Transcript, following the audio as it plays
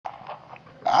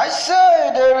I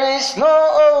say there is no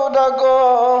other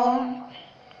God.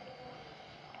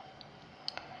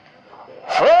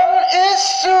 From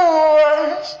east to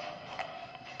west,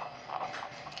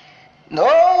 no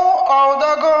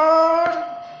other God.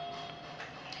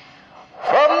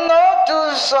 From north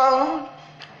to south,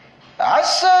 I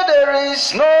say there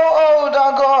is no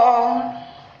other God.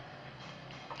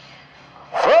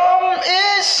 From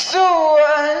east to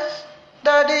west,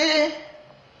 Daddy,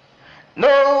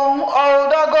 no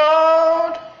other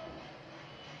God.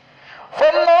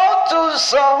 From north to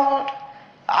south,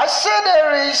 I say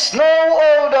there is no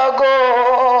other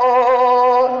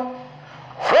God.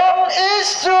 From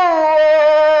east to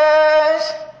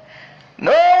west,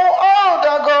 no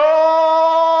other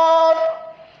God.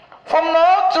 From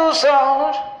north to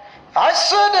south, I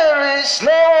say there is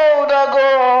no other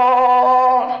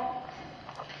God.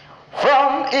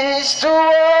 From east to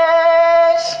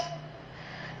west,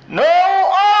 no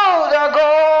other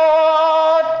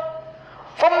God.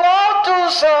 From north to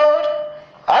south,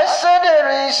 I say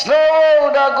there is no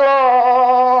other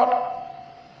God.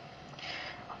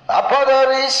 Papa,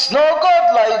 there is no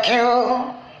God like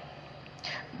you.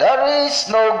 There is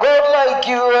no God like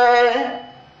you.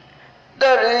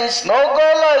 There is no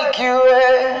God like you.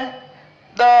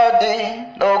 Daddy,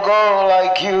 no God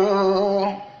like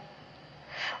you.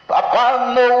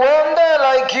 Papa, no wonder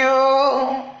like you.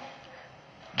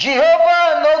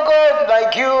 Jehovah, no God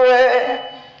like you.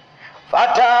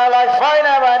 Father, I find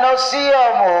him, I no see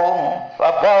him.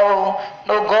 Papa,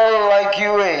 no God like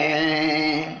you.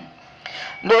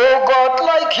 No God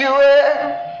like you.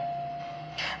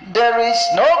 There is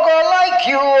no God like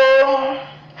you.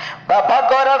 Papa,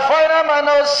 God, I find him, I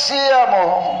no see him.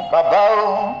 Papa,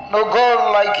 no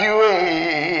God like you.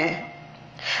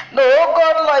 No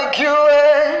God like you,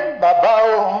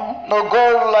 Baba, no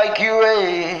God like you,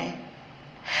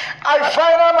 I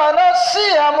find him and I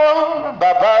see him,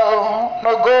 Baba,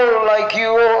 no God like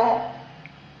you,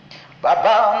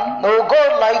 Baba, no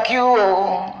God like you,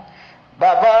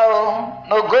 Baba,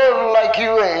 no God like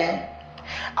you,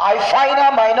 I find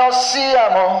him and I see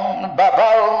him, Baba,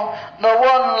 no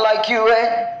one like you,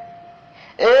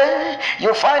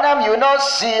 you find him, you not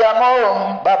see him,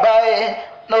 Baba,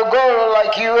 no God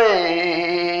like you,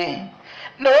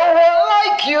 no one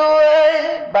like you,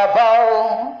 Baba,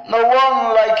 no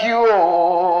one like you,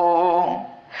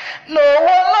 no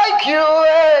one like you,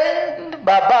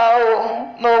 Baba,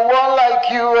 no one like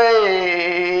you,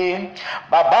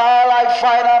 Baba, I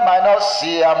find him, I not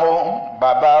see him,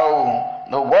 Baba,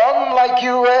 no one like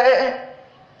you,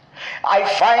 I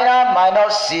find him, I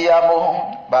not see him,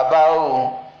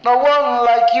 Baba, no one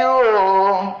like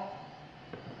you.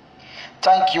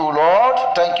 Thank you, Lord.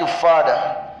 Thank you,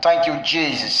 Father. Thank you,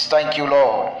 Jesus. Thank you,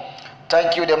 Lord.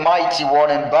 Thank you, the mighty one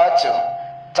in battle.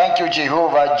 Thank you,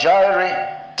 Jehovah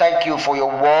Jireh. Thank you for your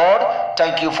word.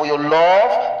 Thank you for your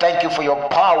love. Thank you for your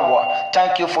power.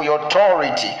 Thank you for your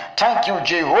authority. Thank you,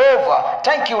 Jehovah.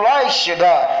 Thank you,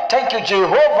 Shaddai. Thank you,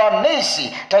 Jehovah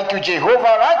Nisi. Thank you,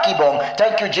 Jehovah Rakibon.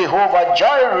 Thank you, Jehovah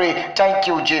Jireh. Thank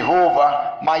you,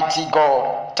 Jehovah, mighty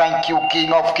God. Thank you,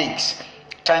 King of Kings.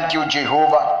 Thank you,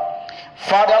 Jehovah.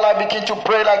 Father, I begin to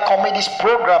pray, I commit this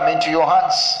program into your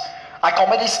hands. I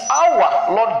commit this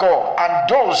hour, Lord God, and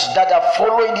those that are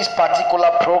following this particular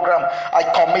program, I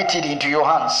commit it into your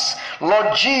hands.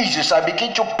 Lord Jesus, I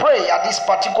begin to pray at this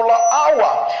particular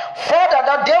hour, Father,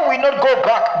 that they will not go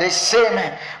back the same.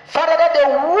 Father, that the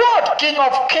word King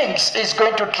of Kings is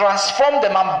going to transform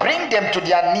them and bring them to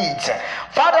their needs.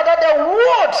 Father, that the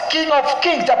word King of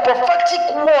Kings, the prophetic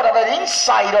word at the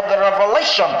inside of the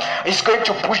revelation is going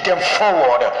to push them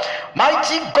forward.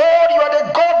 Mighty God, you are the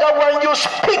God that when you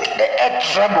speak, the earth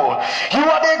tremble. You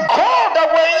are the God that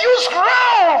when you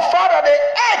growl, Father, the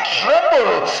earth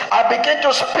tremble. I begin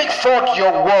to speak forth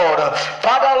your word.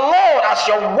 Father, Lord, as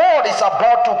your word is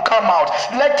about to come out,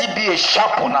 let it be a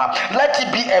sharpener. Let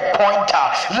it be a pointer.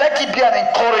 Let it be an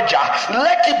encourager.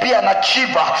 Let it be an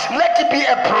achiever. Let it be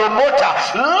a promoter.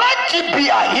 Let it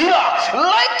be a healer.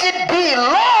 Let it be,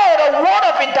 Lord, a word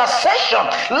of intercession.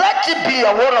 Let it be a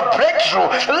word of breakthrough.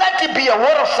 Let it be a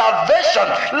word of salvation.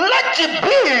 Let it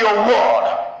be your word.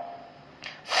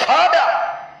 Father,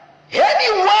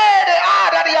 anywhere they are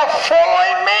that they are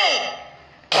following me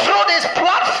through this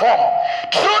platform,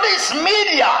 through this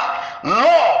media,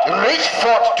 Lord, reach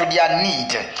forth to their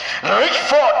need. Reach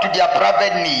forth to their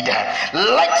private need.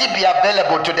 Let it be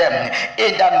available to them.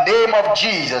 In the name of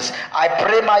Jesus, I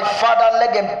pray, my Father,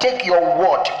 let them take your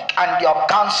word and your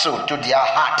counsel to their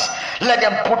heart. Let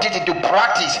them put it into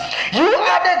practice. You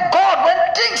are the God when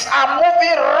things are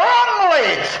moving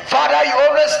wrongly. Father, you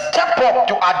always step up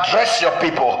to address your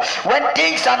people. When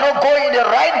things are not going the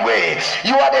right way,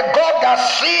 you are the God that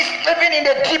sees even in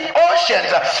the deep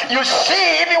oceans. You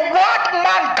see even what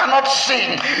man cannot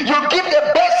see. You give the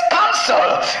best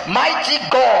counsel. Mighty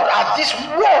God, as this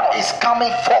word is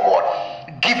coming forward,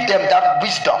 give them that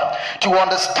wisdom to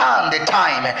understand the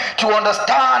time, to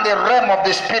understand the realm of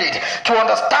the spirit, to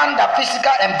understand the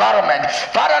physical environment.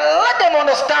 Father, let them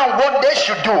understand what they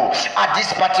should do at this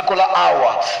particular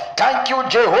hour. Thank you,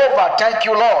 Jehovah. Thank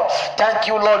you, Lord. Thank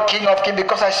you, Lord, King of Kings,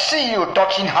 because I see you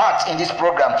touching hearts in this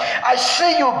program. I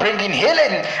see you bringing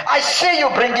healing. I see you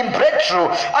bringing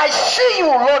breakthrough. I see you,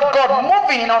 Lord God,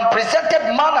 moving in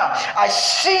unprecedented manner. I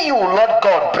see you, Lord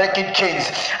God, breaking chains.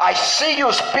 I see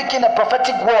you speaking a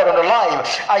prophetic word on the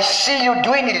life. I see you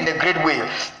doing it in a great way.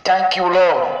 Thank you,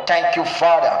 Lord. Thank you,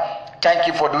 Father. Thank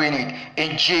you for doing it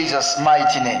in Jesus'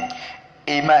 mighty name.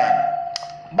 Amen.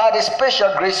 By the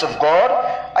special grace of God,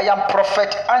 I am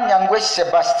Prophet Anyangwe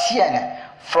Sebastian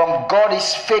from God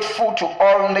is Faithful to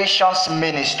All Nations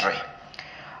Ministry.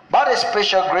 By the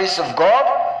special grace of God,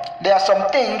 there are some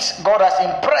things God has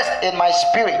impressed in my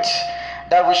spirit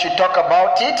that we should talk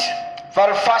about it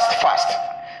very fast.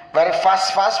 Very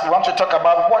fast. We want to talk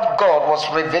about what God was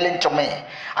revealing to me.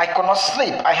 I could not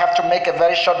sleep. I have to make a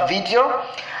very short video.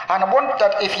 And I want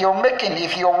that if you're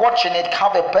watching it,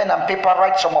 have a pen and paper,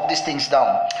 write some of these things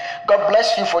down. God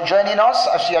bless you for joining us.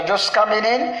 As you are just coming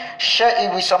in, share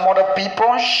it with some other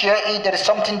people. Share it. There is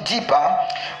something deeper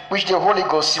which the Holy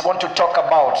Ghost wants to talk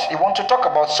about. He wants to talk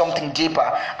about something deeper.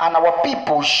 And our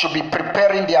people should be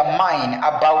preparing their mind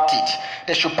about it.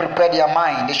 They should prepare their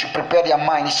mind.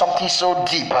 It's something so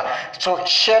deep. So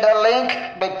share the link.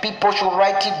 The people should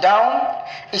write it down.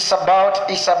 It's about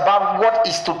what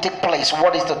is to take place.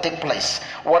 What is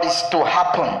to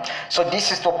happen. So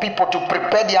this is for people to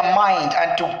prepare their mind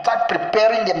and to start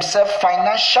preparing themselves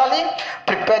financially,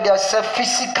 prepare themselves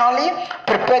physically,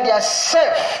 prepare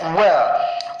themselves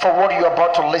well for what you're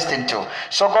about to listen to.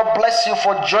 So God bless you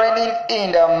for joining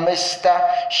in, Mr.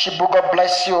 Shibu. God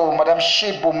bless you, Madam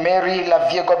Shibu, Mary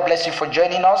Lavia. God bless you for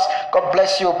joining us. God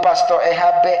bless you, Pastor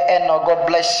Ehabe Eno. God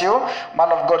bless you,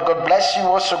 man of God. God bless you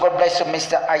also. God bless you,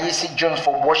 Mr. Ayesi Jones,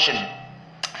 for watching.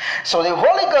 So the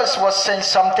Holy Ghost was saying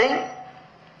something.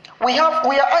 We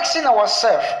are asking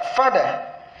ourselves, Father,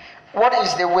 what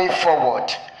is the way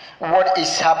forward? What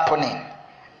is happening?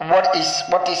 What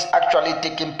is actually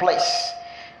taking place?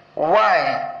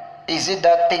 Why is it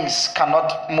that things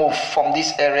cannot move from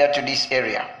this area to this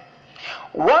area?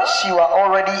 Once you are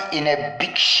already in a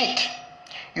big shit,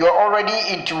 you are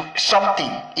already into something,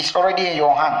 it's already in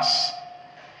your hands,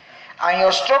 and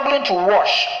you're struggling to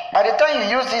wash. By the time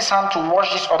you use this hand to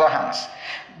wash these other hands,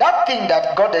 that thing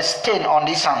that got a stain on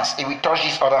these hands, it will touch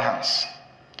these other hands.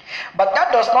 But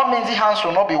that does not mean the hands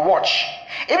will not be washed.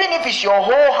 Even if it's your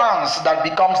whole hands that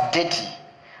becomes dirty,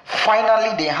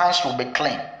 finally the hands will be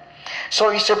clean. So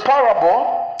it's a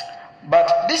parable,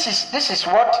 but this is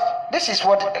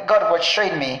what God was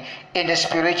showing me in the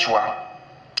spiritual.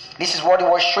 This is what He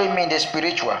was showing me in the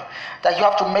spiritual. That you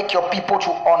have to make your people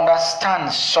to understand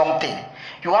something.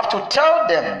 You have to tell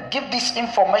them, give this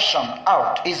information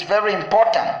out. It's very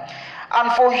important.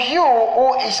 And for you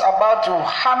who is about to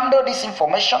handle this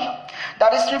information,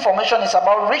 that this information is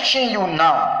about reaching you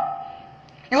now,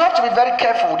 you have to be very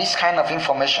careful with this kind of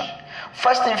information.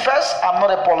 First thing first, I'm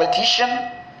not a politician.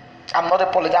 I'm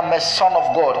a son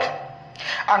of God.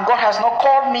 And God has not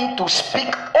called me to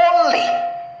speak only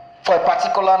for a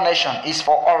particular nation. It's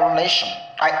for all nations.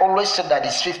 I always said that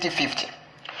it's 50-50.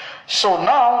 So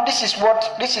now this is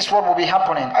what will be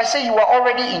happening. I say you are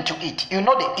already into it. You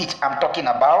know the it I'm talking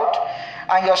about.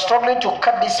 And you're struggling to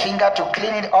cut this finger to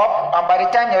clean it up. And by the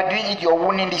time you're doing it, you're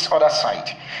wounding this other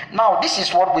side. Now this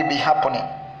is what will be happening.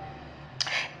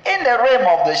 In the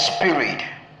realm of the spirit,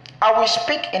 I will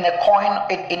speak in a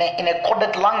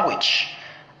coded language.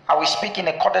 I will speak in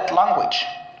a coded language.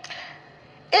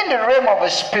 In the realm of the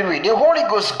spirit, the Holy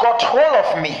Ghost got hold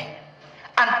of me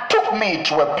and took me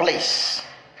to a place.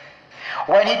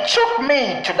 When He took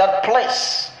me to that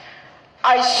place,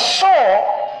 I saw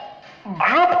a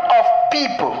group of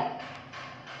people.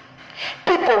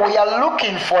 People were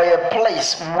looking for a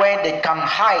place where they can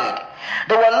hide.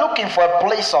 They were looking for a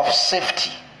place of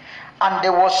safety. And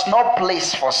there was no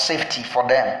place for safety for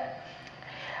them.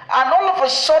 And all of a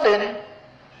sudden,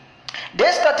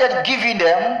 they started giving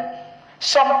them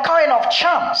some kind of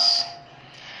charms.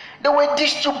 They were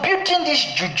distributing this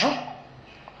juju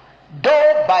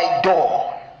door by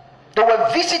door. They were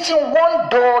visiting one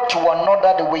door to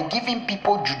another. They were giving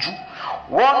people juju,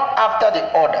 one after the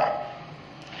other.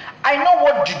 I know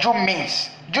what juju means.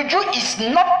 Juju is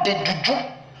not the juju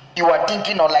you are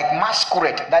thinking of, like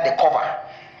masquerade that they cover.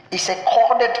 It's a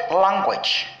coded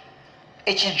language.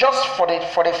 It is just for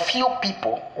the few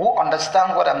people who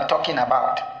understand what I'm talking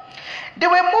about. They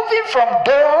were moving from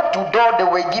door to door. They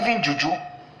were giving juju.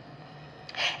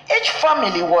 Each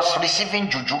family was receiving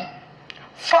juju.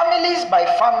 Families by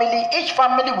family, each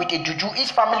family with a juju,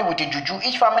 each family with a juju,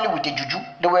 each family with a juju,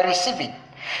 they were receiving.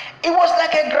 It was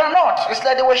like a granite. It's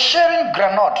like they were sharing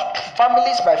granite.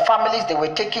 Families by families, they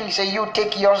were taking, you say, you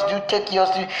take yours, you take yours.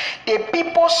 The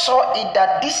people saw it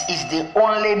that this is the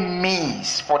only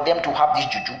means for them to have this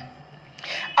juju.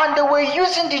 And they were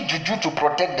using this juju to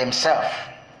protect themselves.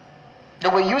 They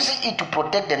were using it to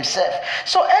protect themselves.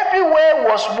 So everywhere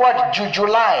was what?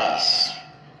 Jujulize.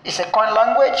 It's a coin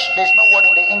language. There's no word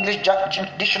in the English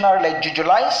dictionary like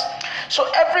jujulize. So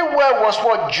everywhere was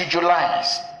what?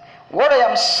 Jujulize. What I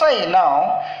am saying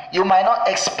now, you might not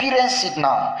experience it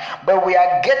now, but we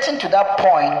are getting to that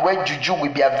point where juju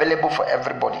will be available for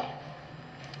everybody.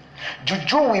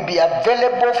 Juju will be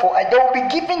available for, they will be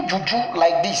giving juju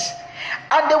like this.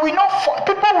 And they will not,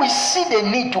 people will see the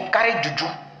need to carry juju.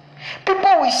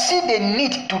 People will see the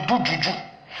need to do juju.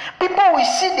 People will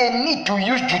see the need to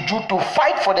use juju to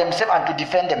fight for themselves and to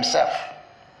defend themselves.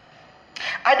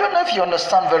 I don't know if you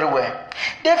understand very well.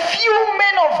 The few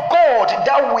men of God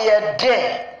that were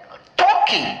there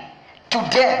talking to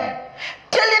them,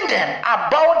 telling them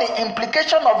about the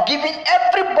implication of giving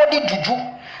everybody juju,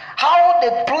 how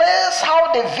the place,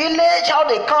 how the village, how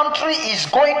the country is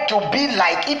going to be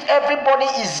like if everybody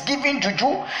is giving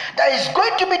juju, that is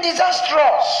going to be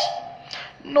disastrous.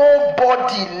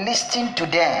 Nobody listened to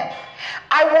them.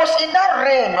 I was in that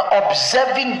realm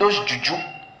observing those juju.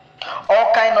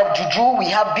 All kind of juju. We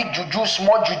have big juju,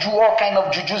 small juju, all kind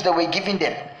of jujus that we're giving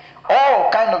them.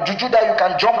 All kind of juju that you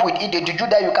can jump with it, the juju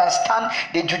that you can stand,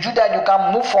 the juju that you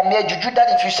can move from here, juju that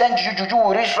if you send juju, juju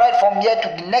will reach right from here to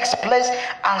the next place,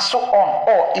 and so on.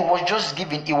 Oh, it was just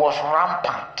given, it was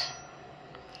rampant.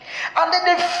 And then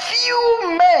the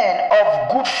few men of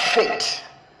good faith,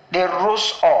 they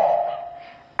rose up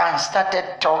and started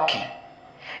talking.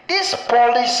 This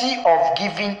policy of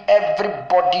giving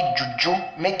everybody juju,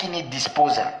 making it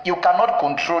disposal, you cannot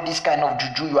control this kind of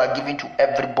juju you are giving to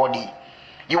everybody.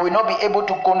 You will not be able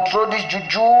to control this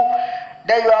juju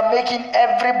that you are making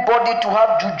everybody to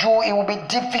have juju. It will be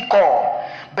difficult,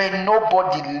 but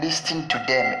nobody listened to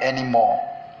them anymore.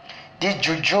 This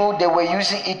juju, they were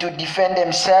using it to defend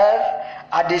themselves.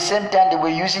 At the same time, they were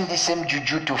using the same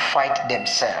juju to fight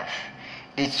themselves.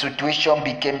 The situation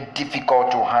became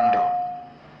difficult to handle.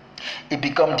 It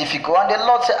became difficult. And the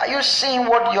Lord said, are you seeing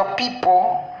what your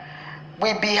people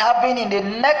will be having in the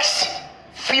next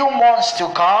few months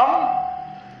to come?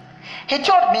 He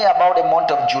told me about the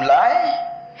month of July.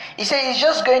 He said it's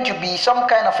just going to be some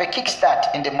kind of a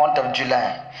kickstart in the month of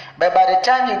July. But by the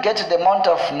time you get to the month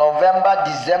of November,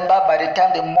 December, by the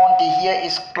time the month here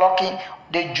is clocking,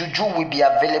 the juju will be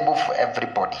available for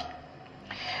everybody.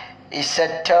 He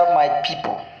said, tell my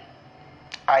people,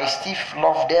 I still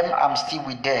love them, I'm still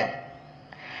with them.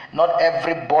 Not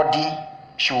everybody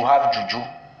should have juju.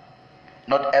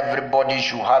 Not everybody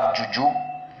should have juju.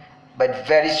 But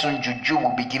very soon juju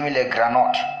will be given a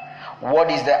granite.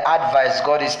 What is the advice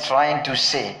God is trying to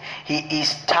say? He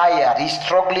is tired. He's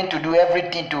struggling to do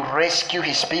everything to rescue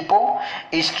his people.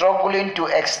 He's struggling to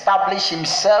establish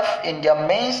himself in their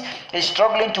midst. He's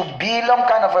struggling to build some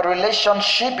kind of a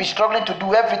relationship. He's struggling to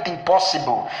do everything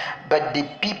possible. But the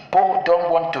people don't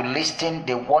want to listen.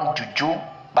 They want juju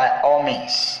by all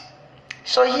means.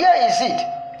 So here is it.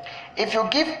 If you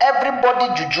give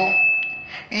everybody juju,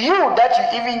 you that you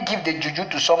even give the juju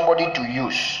to somebody to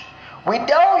use,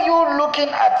 without you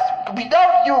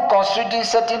considering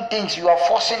certain things, you are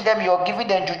forcing them, you are giving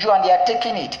them juju and they are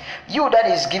taking it. You that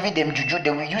is giving them juju,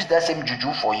 they will use that same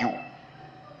juju for you.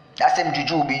 That same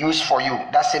juju will be used for you.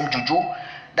 That same juju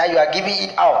that you are giving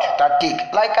it out, that take.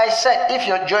 Like I said, if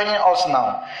you're joining us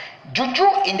now, juju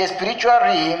in the spiritual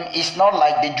realm is not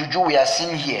like the juju we are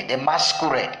seeing here, the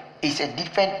masquerade. It's a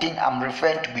different thing I'm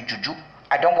referring to with juju.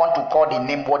 I don't want to call the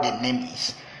name what the name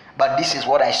is. But this is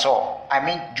what I saw. I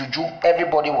mean, juju,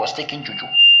 everybody was taking juju.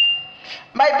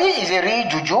 Maybe it's a real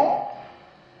juju.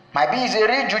 Maybe it's a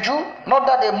real juju. Not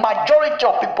that the majority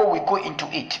of people will go into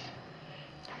it.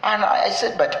 And I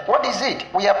said, but what is it?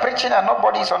 We are preaching and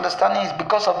nobody is understanding. It's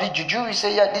because of this juju. We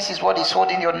say, yeah, this is what is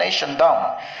holding your nation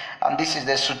down. And this is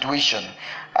the situation.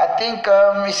 I think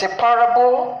it's a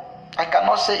parable I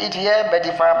cannot say it here, but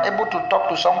if I am able to talk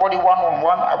to somebody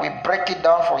one-on-one, I will break it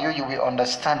down for you. You will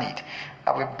understand it.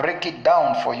 I will break it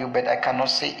down for you, but I cannot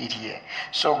say it here.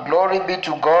 So glory be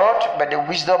to God, but the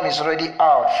wisdom is already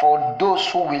out for those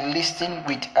who will listen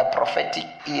with a prophetic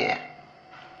ear.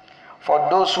 For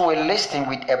those who will listen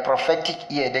with a prophetic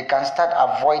ear, they can start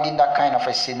avoiding that kind of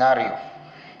a scenario.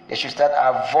 They should start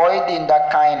avoiding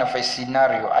that kind of a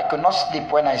scenario. I could not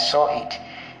sleep when I saw it.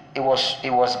 It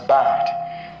was bad.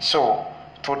 So,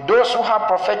 for those who have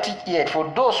prophetic ear,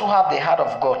 for those who have the heart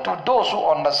of God, to those who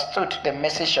understood the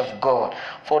message of God,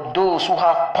 for those who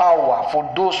have power,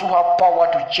 for those who have power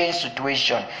to change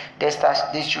situation, they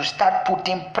should start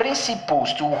putting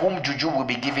principles to whom juju will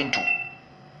be given to.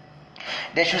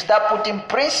 They should start putting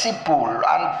principle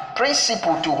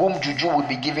to whom juju will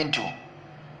be given to.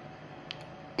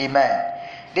 Amen.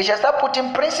 They shall start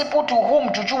putting principle to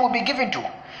whom juju will be given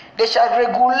to. They shall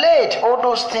regulate all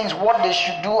those things, what they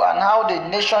should do and how the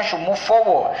nation should move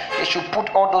forward. They should put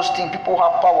all those things. People who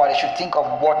have power, they should think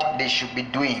of what they should be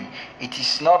doing. It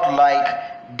is not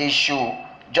like they should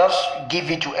just give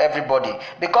it to everybody.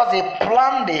 Because the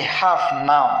plan they have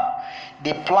now,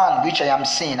 the plan which I am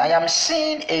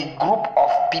seeing a group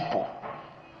of people.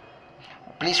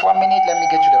 Please, 1 minute, let me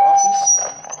get to the office.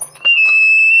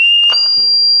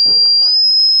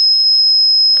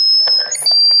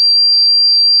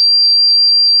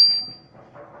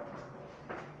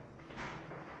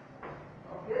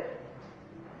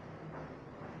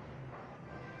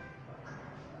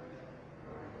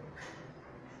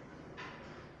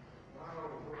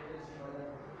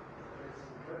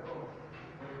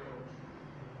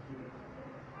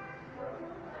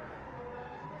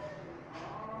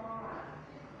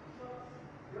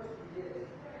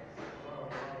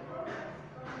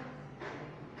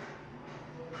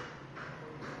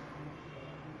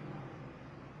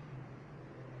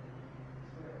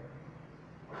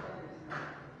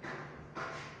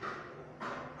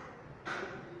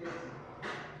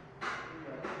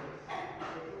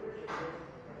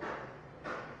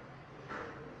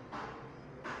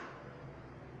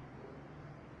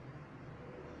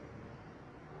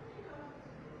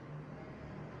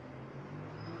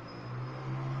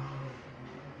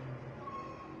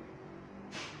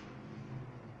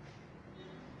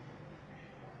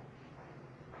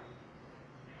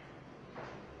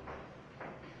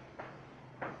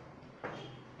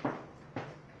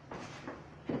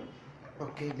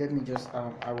 Okay, let me just,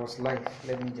 I was live.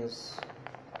 Let me just,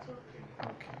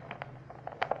 okay.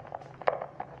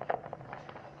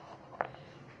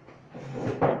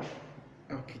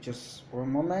 Okay, just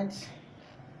 1 moment.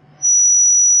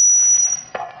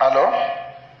 Hello?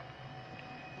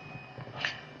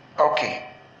 Okay.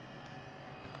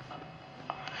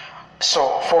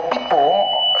 So, for people,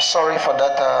 sorry for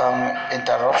that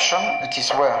interruption. It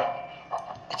is well.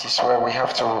 It is well. We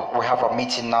have a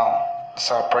meeting now. It's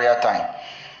our prayer time.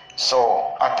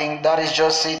 So I think that is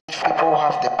just it. For people who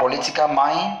have the political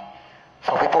mind,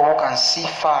 for people who can see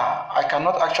far. I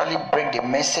cannot actually break the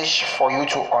message for you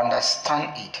to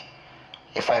understand it.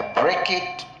 If I break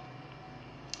it,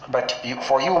 but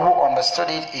for you who understood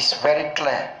it, it's very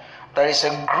clear. There is a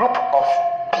group of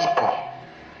people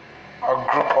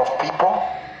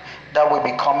that will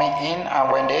be coming in,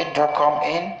 and when they do come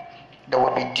in, they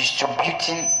will be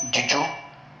distributing juju.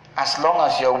 As long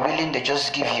as you're willing, they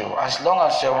just give you. As long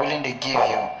as you're willing, they give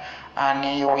you.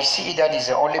 And you will see that is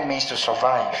the only means to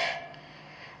survive.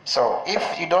 So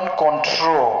if you don't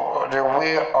control the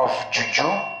way of juju,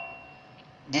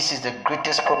 this is the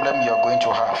greatest problem you're going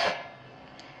to have.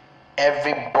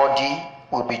 Everybody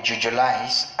will be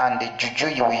jujulized, and the juju,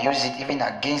 you will use it even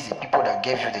against the people that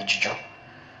gave you the juju.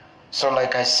 So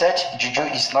like I said, juju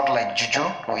is not like juju,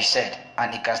 we said.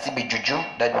 And it can still be juju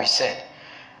that we said.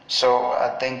 So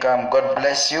I think God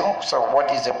bless you. So what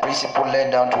is the principle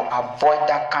laid down to avoid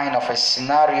that kind of a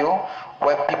scenario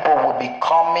where people will be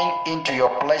coming into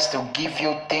your place to give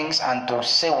you things and to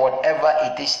say whatever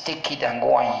it is, take it and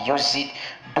go and use it,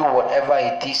 do whatever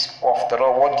it is. After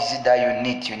all, what is it that you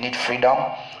need? You need freedom,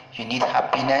 you need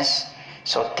happiness.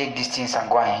 So take these things and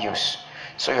go and use.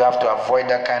 So you have to avoid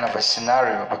that kind of a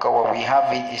scenario, because when we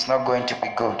have it, it's not going to be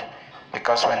good.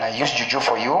 Because when I use juju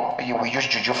for you, you will use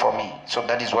juju for me. So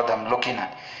that is what I'm looking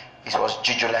at. It was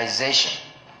jujulization.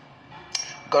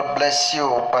 God bless you,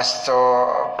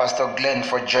 Pastor Glenn,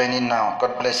 for joining now.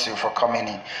 God bless you for coming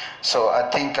in. So I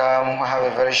think we have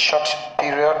a very short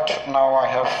period. Now I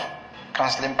have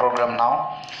counseling program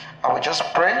now. I will just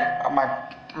pray. My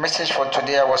message for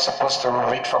today, I was supposed to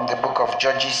read from the book of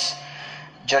Judges.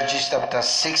 Judges chapter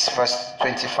 6, verse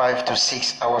 25 to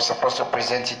 6. I was supposed to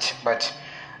present it, but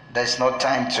There's no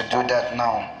time to do that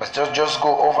now. But just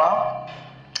go over.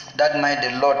 That night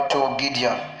the Lord told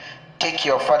Gideon, take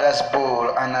your father's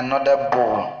bull and another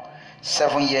bull,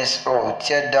 7 years old,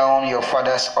 tear down your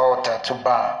father's altar to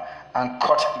Baal, and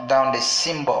cut down the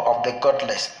symbol of the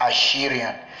godless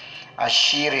Asherah,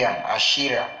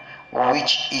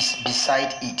 which is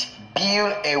beside it.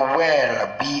 Build a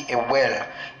well, be a well,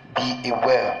 be a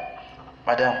well.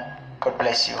 Madam, God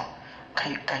bless you.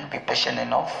 Can you be patient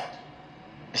enough?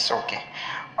 It's okay.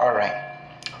 All right.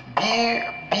 Be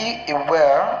a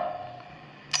well.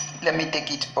 Let me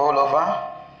take it all over.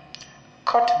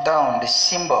 Cut down the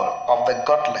symbol of the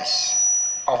godless.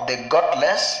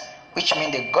 Which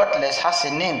means the godless has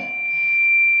a name.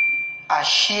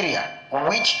 Asherah,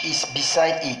 which is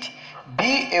beside it.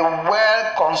 Be a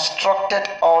well-constructed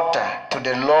altar to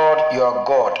the Lord your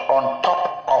God on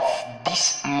top of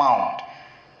this mount.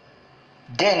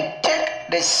 Then take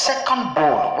the second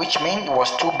bull, which means it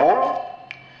was 2 bulls.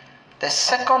 The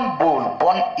second bull,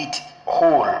 burn it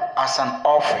whole as an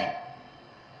offering,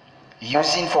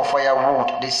 using for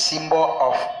firewood the symbol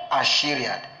of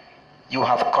Asherah you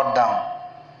have cut down.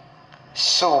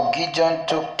 So Gideon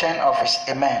took 10 of his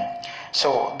amen.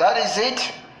 So that is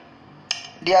it.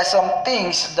 There are some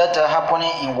things that are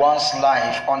happening in one's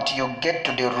life until you get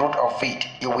to the root of it.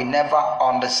 You will never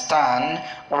understand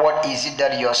what is it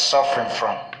that you are suffering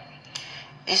from.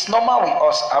 It's normal with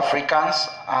us Africans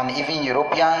and even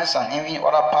Europeans and even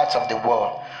other parts of the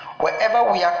world.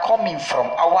 Wherever we are coming from,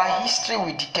 our history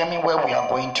will determine where we are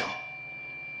going to.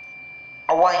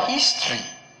 Our history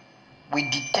will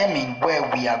determine where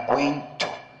we are going to.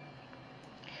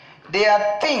 There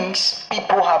are things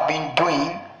people have been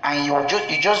doing and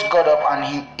you just got up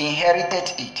and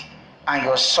inherited it and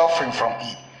you're suffering from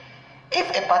it. If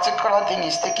a particular thing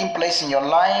is taking place in your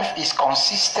life, is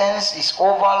consistent, is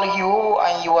over you,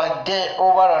 and you are there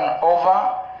over and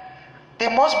over, there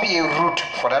must be a root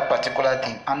for that particular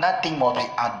thing, and that thing must be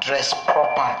addressed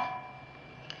properly.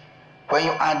 When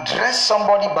you address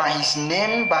somebody by his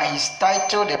name, by his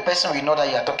title, the person will know that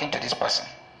you are talking to this person.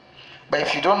 But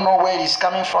if you don't know where it is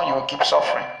coming from, you will keep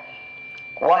suffering.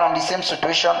 One and the same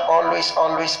situation always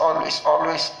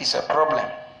is a problem.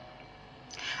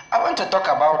 I want to talk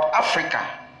about Africa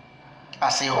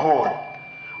as a whole.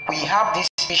 We have this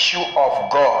issue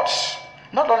of gods.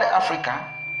 Not only Africa,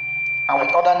 and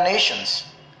with other nations.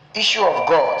 Issue of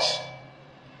gods.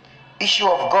 Issue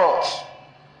of gods.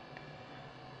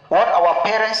 What our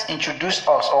parents introduced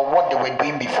us or what they were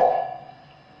doing before.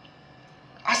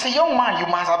 As a young man, you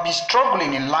must have been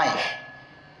struggling in life.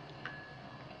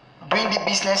 Doing the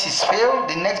business is failed,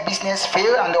 the next business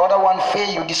failed, and the other one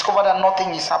failed. You discover that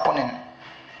nothing is happening.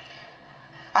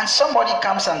 And somebody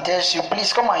comes and tells you,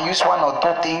 please come and use 1 or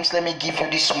 2 things. Let me give you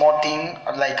this small thing,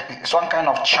 like some kind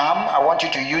of charm. I want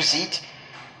you to use it.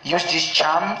 Use this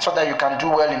charm so that you can do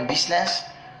well in business.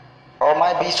 Or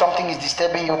maybe something is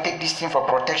disturbing you. Take this thing for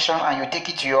protection and you take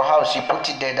it to your house. You put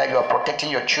it there that you are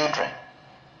protecting your children.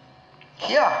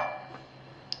 Here,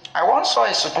 I once saw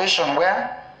a situation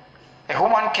where a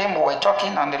woman came, we were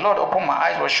talking, and the Lord opened my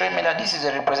eyes, was showing me that this is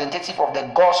a representative of the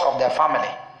gods of their family.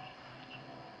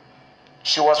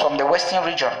 She was from the Western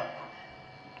region.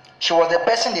 She was the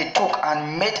person they took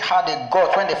and made her the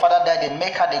god. When the father died, they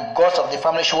made her the gods of the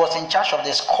family. She was in charge of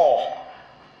the score.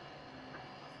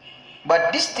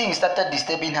 But this thing started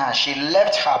disturbing her. She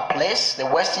left her place, the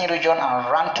Western region,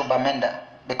 and ran to Bamenda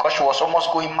because she was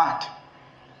almost going mad.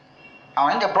 And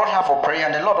when they brought her for prayer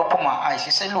and the Lord opened my eyes,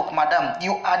 he said, look, madam,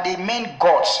 you are the main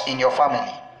gods in your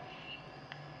family.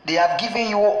 They have given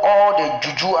you all the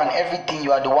juju and everything.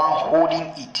 You are the one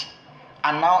holding it.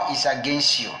 And now it's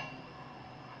against you.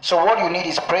 So what you need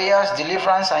is prayers,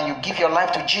 deliverance, and you give your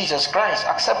life to Jesus Christ.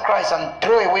 Accept Christ and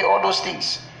throw away all those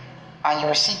things. And you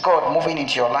will see God moving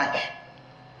into your life.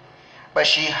 But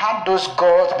she had those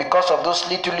gods because of those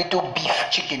little beef,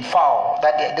 chicken, fowl,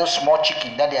 those small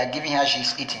chicken that they are giving her,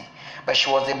 she's eating. But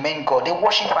she was the main god. They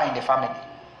worship her in the family.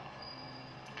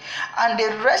 And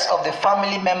the rest of the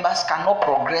family members cannot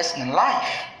progress in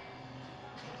life.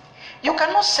 You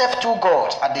cannot serve 2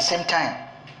 gods at the same time.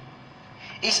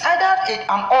 It's either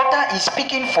an altar is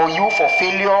speaking for you for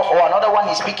failure or another one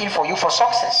is speaking for you for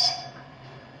success.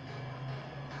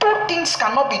 2 things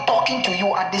cannot be talking to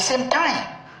you at the same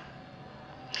time.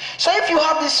 So if you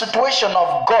have this situation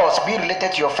of gods being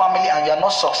related to your family and you are not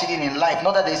succeeding in life,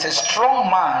 know that there is a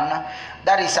strong man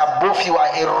that is above you.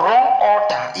 A wrong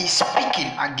altar is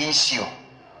speaking against you.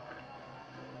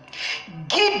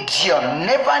 Gideon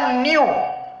never knew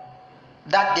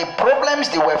that the problems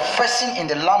they were facing in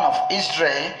the land of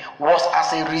Israel was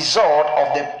as a result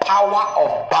of the power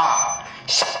of Baal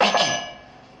speaking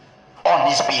on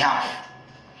his behalf.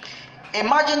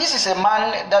 Imagine this is a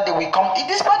man that they will come,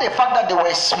 despite the fact that they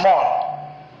were small.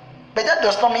 But that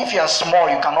does not mean if you are small,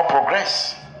 you cannot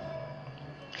progress.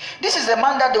 This is a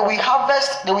man that they will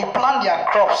harvest, they will plant their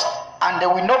crops, and they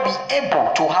will not be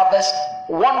able to harvest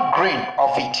one grain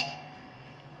of it.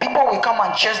 People will come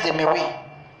and chase them away,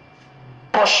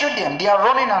 pursue them. They are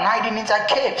running and hiding inside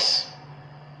caves.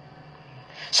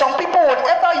 Some people,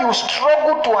 whatever you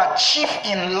struggle to achieve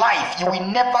in life, you will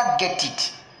never get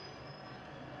it.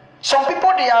 Some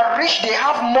people, they are rich, they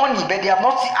have money, but they have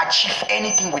not achieved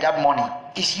anything with that money.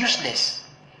 It's useless.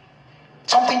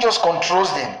 Something just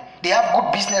controls them. They have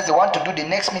good business they want to do, the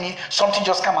next minute something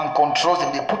just come and controls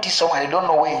them. They put it somewhere, they don't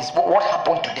know where it is. What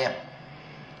happened to them?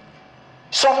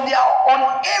 Some, they are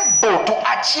unable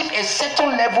to achieve a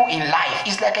certain level in life.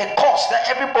 It's like a course that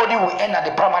everybody will end at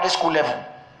the primary school level.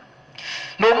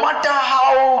 No matter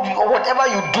how, whatever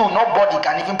you do, nobody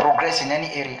can even progress in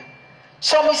any area.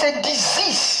 Some is a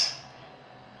disease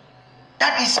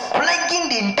that is plaguing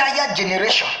the entire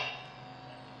generation.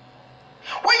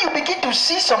 When you begin to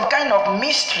see some kind of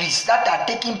mysteries that are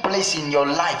taking place in your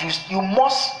life, you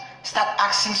must start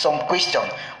asking some questions.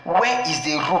 Where is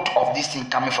the root of this thing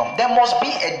coming from? There must be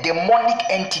a demonic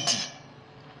entity.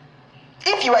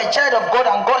 If you are a child of God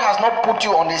and God has not put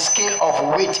you on the scale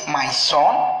of weight, my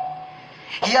son,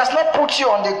 He has not put you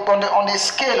on the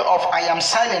scale of I am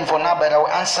silent for now, but I will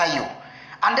answer you.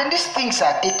 And then these things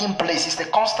are taking place. It's a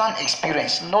constant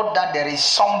experience. Note that there is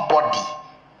somebody,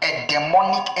 a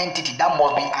demonic entity that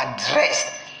must be addressed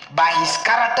by his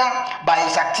character, by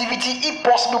his activity, if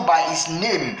possible by his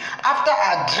name. After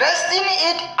addressing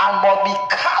it, and must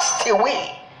be cast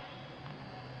away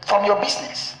from your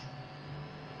business.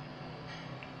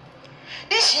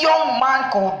 This young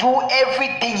man could do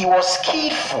everything. He was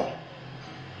skillful,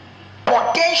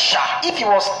 potential. If he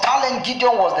was talent,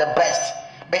 Gideon was the best.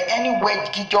 But anyway,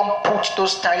 Gideon put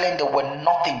those talents, they were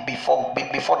nothing before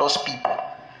those people.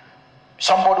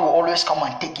 Somebody will always come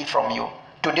and take it from you.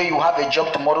 Today you have a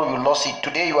job, tomorrow you lost it.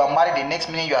 Today you are married, the next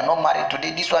minute you are not married.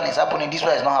 Today this one is happening, this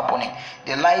one is not happening.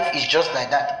 The life is just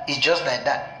like that. It's just like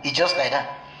that. It's just like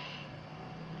that.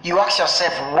 You ask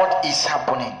yourself, what is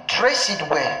happening? Trace it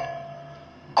well.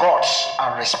 Gods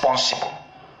are responsible.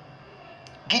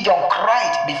 Gideon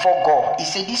cried before God. He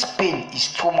said, this pain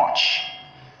is too much.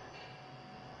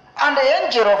 And the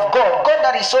angel of God, God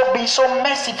that is being so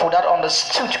merciful, that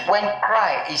understood when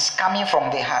cry is coming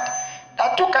from the heart. There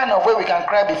are two kinds of way we can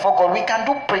cry before God. We can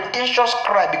do pretentious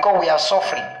cry because we are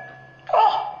suffering.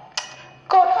 Oh,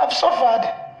 God, I've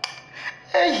suffered.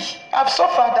 Hey, I've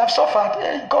suffered.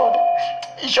 Hey, God,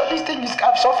 this thing is,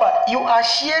 I've suffered. You are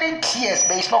sharing tears,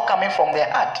 but it's not coming from the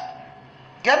heart.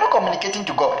 You are not communicating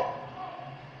to God.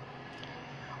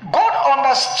 God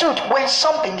understood when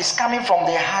something is coming from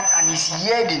the heart and is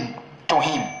yielding to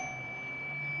Him.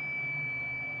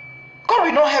 God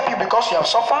will not help you because you have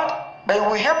suffered, but He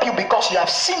will help you because you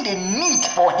have seen the need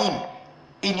for Him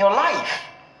in your life.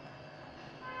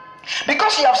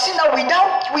 Because you have seen that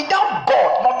without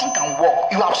God, nothing can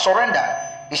work. You have surrendered.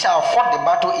 You say, I've fought the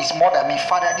battle, is more than me.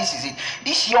 Father, this is it.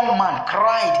 This young man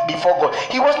cried before God.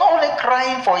 He was not only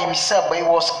crying for himself, but he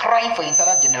was crying for the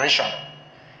entire generation.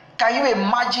 Can you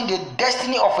imagine the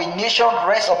destiny of a nation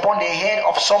rests upon the head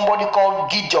of somebody called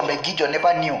Gideon, but Gideon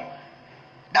never knew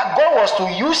that God was to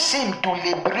use him to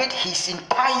liberate his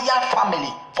entire family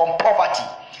from poverty,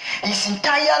 his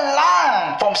entire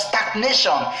land from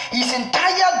stagnation, his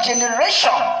entire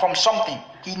generation from something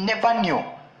he never knew.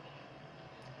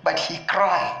 But he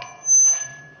cried.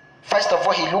 First of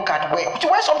all, he looked at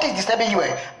where something is disturbing you.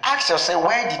 Ask yourself,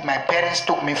 where did my parents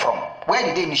took me from? Where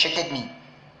did they initiated me?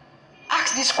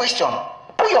 Ask this question.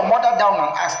 Put your mother down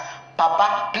and ask,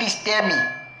 Papa, please tell me,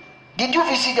 did you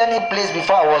visit any place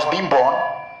before I was being born?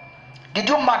 Did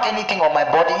you mark anything on my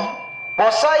body?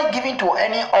 Was I given to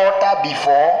any altar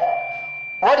before?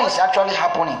 What is actually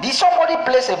happening? Did somebody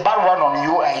place a bad one on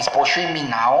you and is pursuing me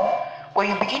now? When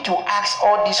you begin to ask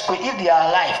all these questions, if they are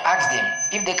alive, ask them.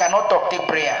 If they cannot talk, take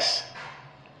prayers.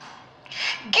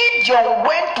 Gideon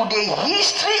went to the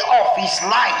history of his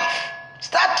life.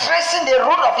 Start tracing the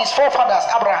root of his forefathers,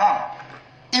 Abraham.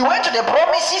 He went to the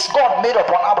promises God made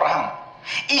upon Abraham.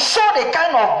 He saw the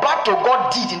kind of battle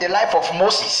God did in the life of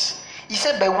Moses. He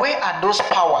said, but where are those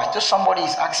powers? Just somebody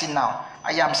is asking now.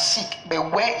 I am sick,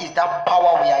 but where is that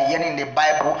power we are hearing in the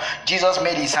Bible? Jesus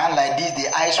made his hand like this, the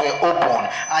eyes were open,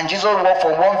 and Jesus walked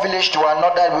from one village to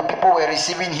another where people were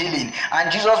receiving healing.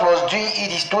 And Jesus was doing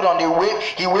it, he stood on the wave,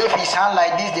 he waved his hand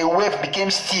like this, the wave became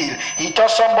still. He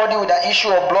touched somebody with an issue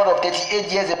of blood of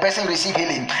 38 years, the person received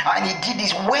healing. And he did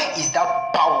this. Where is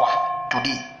that power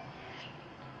today?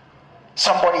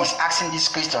 Somebody is asking this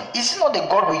question. Is it not the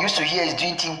God we used to hear is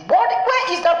doing things? Where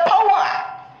Where is that power?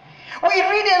 We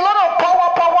read a lot of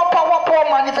power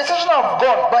manifestation of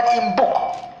God, but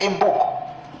in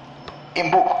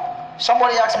book.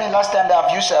 Somebody asked me last time that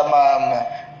I've used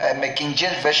King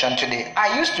James version today.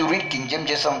 I used to read King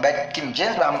James,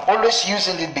 but I'm always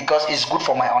using it because it's good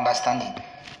for my understanding.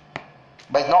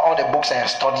 But not all the books I have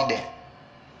studied there.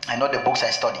 I know the books I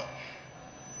study.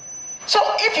 So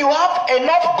if you have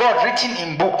enough God written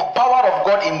in book, power of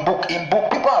God in book,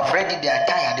 people have read it, they are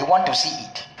tired, they want to see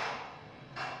it.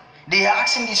 They are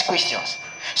asking these questions.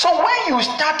 So when you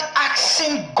start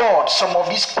asking God some of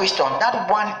these questions, that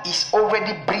one is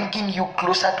already bringing you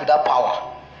closer to that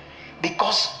power.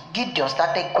 Because Gideon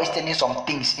started questioning some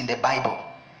things in the Bible.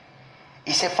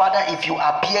 He said, Father, if you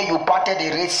appear, you parted the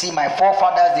Red Sea, my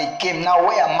forefathers, they came. Now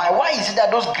where am I? Why is it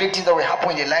that those great things that were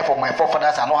happening in the life of my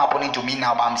forefathers are not happening to me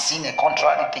now, but I'm seeing a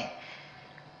contrary thing?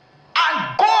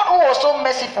 And God, who was so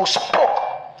merciful, spoke.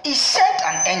 He sent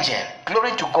an angel.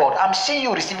 Glory to God. I'm seeing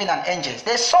you receiving an angel.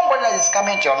 There's somebody that is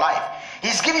coming into your life.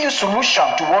 He's giving you solution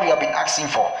to what you have been asking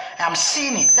for. I'm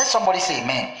seeing it. Let somebody say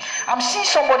amen. I'm seeing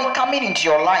somebody coming into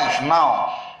your life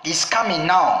now. He's coming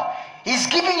now. He's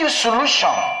giving you solution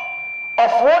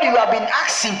of what you have been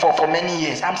asking for many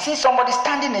years. I'm seeing somebody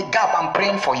standing a gap and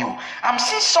praying for you. I'm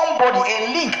seeing somebody,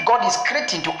 a link God is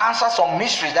creating to answer some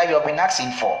mysteries that you have been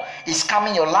asking for. Is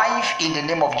coming your life in the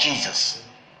name of Jesus.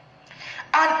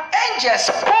 An angel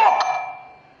spoke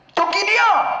to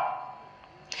Gideon.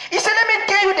 He said, let me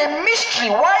tell you the mystery.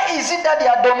 Why is it that they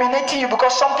are dominating you?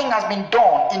 Because something has been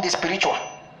done in the spiritual.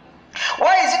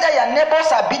 Why is it that your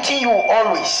neighbors are beating you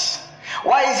always?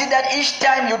 Why is it that each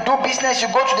time you do business,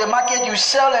 you go to the market, you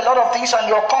sell a lot of things, and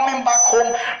you're coming back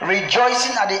home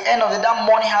rejoicing at the end of the day, that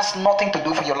money has nothing to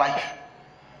do for your life?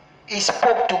 He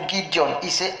spoke to Gideon. He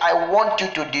said, I want you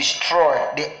to destroy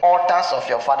the altars of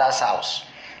your father's house.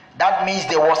 That means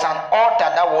there was an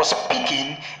altar that was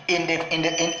speaking in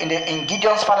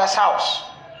Gideon's father's house.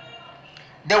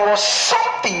 There was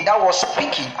something that was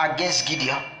speaking against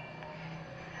Gideon,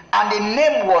 and the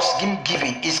name was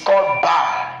given. It's called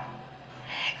Baal.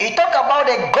 He talked about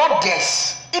a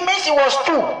goddess. It means it was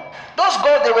two. Those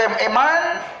gods, they were a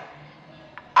man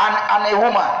and a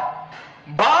woman.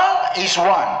 Baal is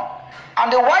one,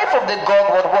 and the wife of the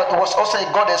god was also a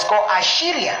goddess called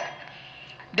Asheria.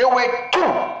 There were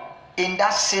two in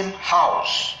that same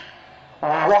house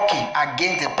working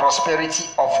against the prosperity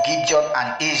of Gideon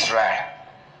and Israel.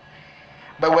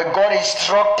 But when God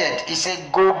instructed, he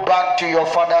said, go back to your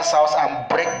father's house and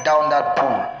break down that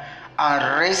pool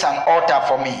and raise an altar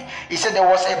for me. He said there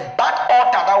was a bad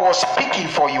altar that was speaking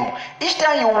for you. Each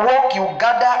time you walk, you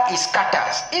gather, it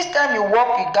scatters. Each time you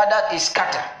walk, you gather, it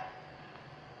scatters.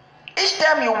 Each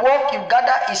time you walk, you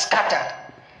gather, it scattered.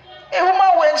 A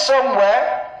woman went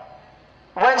somewhere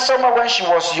when she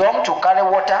was young to carry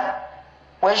water.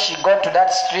 When she got to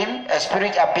that stream, a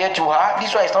spirit appeared to her.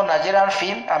 This one is not Nigerian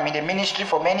film. I'm in the ministry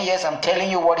for many years. I'm telling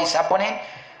you what is happening.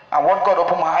 And what God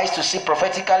opened my eyes to see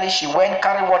prophetically. She went,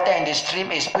 carry water in the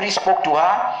stream. A spirit spoke to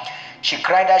her. She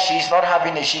cried that she is not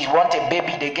having it. She wants a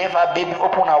baby. They gave her a baby,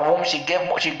 opened her womb. She gave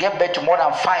birth to more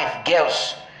than 5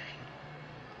 girls.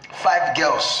 5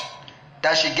 girls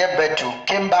that she gave birth to.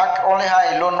 Came back, only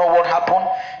her alone know what happened.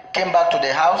 Came back to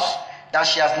the house that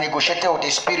she has negotiated with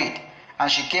the spirit. And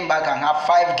she came back and had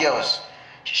 5 girls.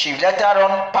 She later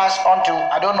on passed on to,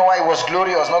 I don't know why it was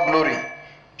glory or not glory.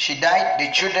 She died.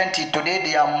 The children till today,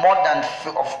 they are more than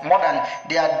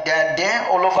they are there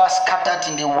all over scattered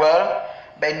in the world.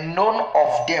 But none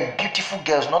of them, beautiful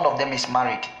girls, none of them is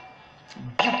married.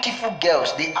 Beautiful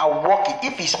girls, they are working.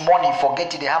 If it's money,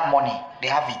 forget it. They have money. They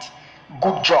have it.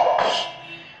 Good jobs.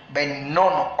 But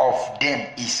none of them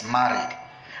is married.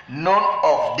 None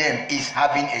of them is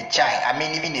having a child. I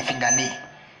mean, even a fingernail.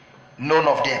 None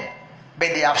of them. But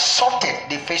they have sorted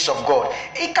the face of God.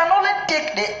 It can only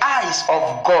take the eyes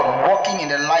of God working in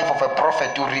the life of a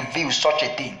prophet to reveal such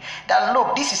a thing. That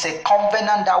look, this is a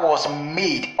covenant that was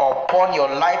made upon your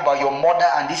life by your mother,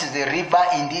 and this is the river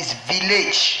in this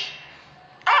village.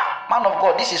 Ah, man of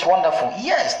God, this is wonderful.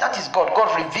 Yes, that is God. God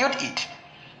revealed it.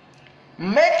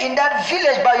 Made in that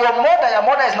village by your mother. Your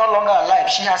mother is no longer alive.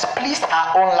 She has pleased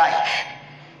her own life.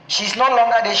 She's no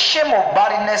longer, the shame of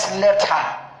barrenness left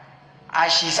her. And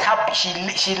she's happy.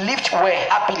 She lived well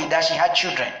happily that she had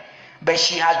children. But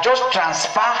she has just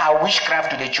transferred her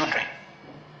witchcraft to the children.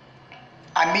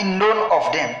 I mean, none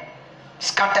of them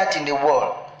scattered in the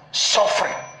world,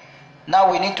 suffering.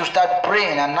 Now we need to start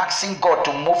praying and asking God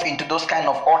to move into those kind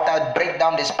of altars, break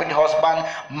down the spirit husband,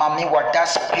 mommy, what that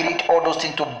spirit, all those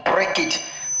things, to break it.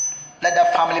 Let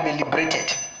that family be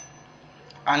liberated.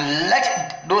 And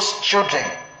let those children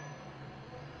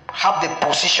have the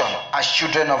position as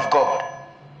children of God.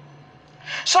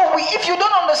 So if you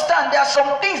don't understand, there are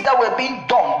some things that were being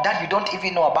done that you don't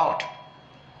even know about.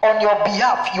 On your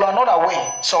behalf, you are not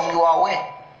aware. Some you are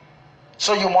aware.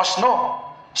 So you must know.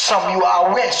 Some you are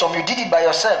aware, some you did it by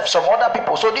yourself, some other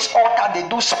people. So this altar, they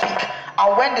do speak.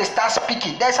 And when they start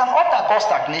speaking, there's an altar called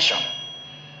stagnation.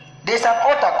 There's an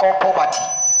altar called poverty.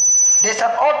 There's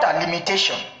an altar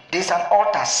limitation. There's an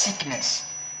altar sickness.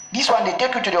 This one, they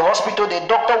take you to the hospital, the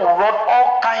doctor will run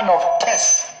all kind of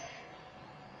tests.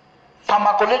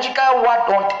 Pharmacological,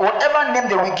 whatever name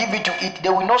they will give you to it, they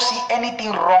will not see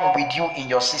anything wrong with you in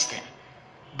your system.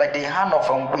 But the hand of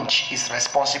a witch is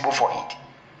responsible for it.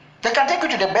 They can take you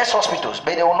to the best hospitals,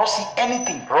 but they will not see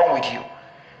anything wrong with you.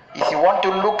 If you want to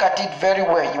look at it very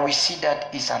well, you will see that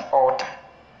it's an altar.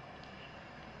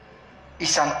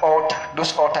 It's an altar.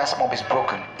 Those altars must be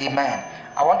broken. Amen.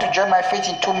 I want to join my faith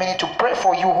in 2 minutes to pray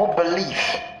for you who believe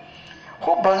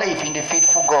in the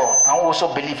faithful God, and who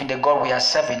also believe in the God we are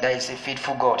serving, that is a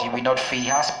faithful God. He will not fail. He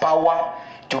has power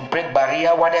to break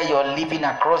barrier, whether you're living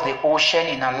across the ocean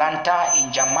in Atlanta,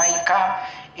 in Jamaica,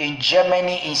 in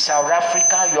Germany, in South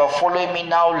Africa. You are following me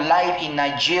now live in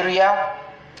Nigeria.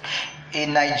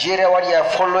 In Nigeria, what you are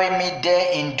following me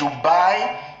there, in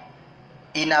Dubai,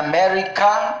 in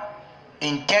America,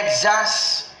 in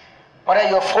Texas, whether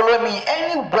you're following me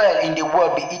anywhere in the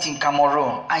world, be it in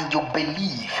Cameroon, and you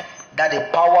believe that the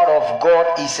power of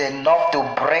God is enough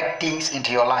to break things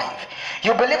into your life.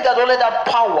 You believe that only that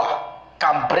power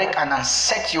can break and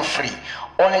set you free.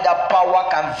 Only that power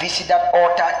can visit that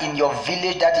altar in your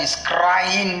village that is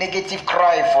crying negative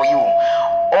cry for you.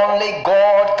 Only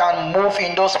God can move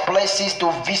in those places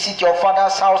to visit your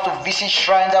father's house, to visit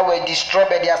shrines that were destroyed,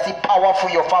 but they are still powerful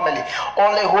in your family.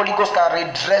 Only Holy Ghost can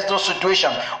redress those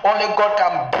situations. Only God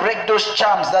can break those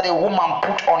charms that a woman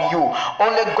put on you.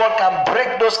 Only God can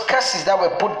break those curses that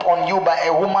were put on you by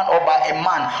a woman or by a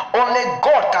man. Only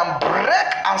God can break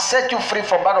and set you free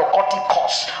from that occultic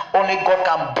curse. Only God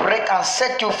can break and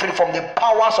set you free from the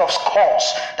powers of skulls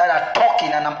that are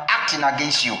talking and acting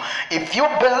against you. If you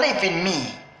believe in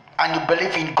me, and you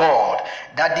believe in God,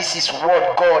 that this is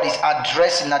what God is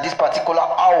addressing at this particular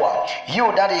hour.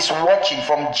 You that is watching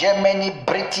from Germany,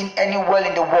 Britain, anywhere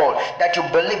in the world, that you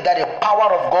believe that the power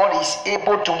of God is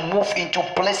able to move into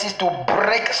places to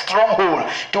break stronghold,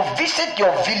 to visit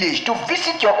your village, to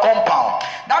visit your compound.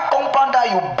 That compound that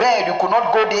you buried, you could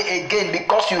not go there again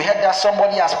because you heard that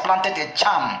somebody has planted a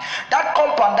charm. That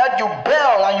compound that you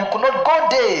buried and you could not go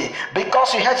there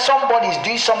because you heard somebody is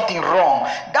doing something wrong.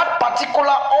 That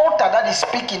particular altar that is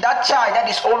speaking, that child that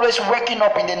is always waking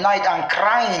up in the night and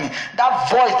crying, that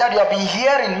voice that you have been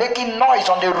hearing making noise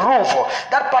on the roof,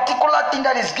 that particular thing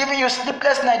that is giving you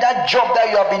sleepless night, that job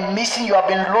that you have been missing, you have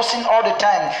been losing all the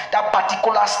time, that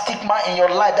particular stigma in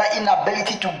your life, that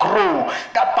inability to grow,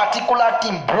 that particular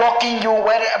thing blocking you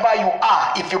wherever you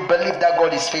are. If you believe that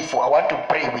God is faithful, I want to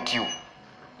pray with you.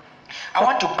 I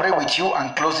want to pray with you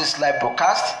and close this live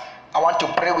broadcast. I want to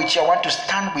pray with you. I want to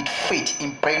stand with faith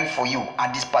in praying for you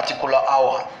at this particular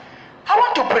hour. I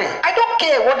want to pray. I don't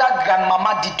care what that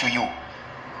grandmama did to you.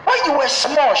 When you were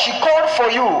small, she called for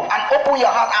you and opened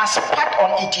your heart and spat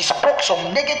on it. She spoke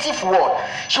some negative word.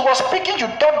 She was speaking. You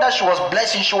thought that she was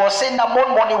blessing. She was saying that more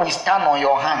money will stand on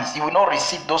your hands. You will not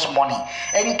receive those money.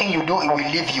 Anything you do, it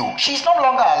will leave you. She's no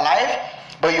longer alive,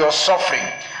 but you're suffering.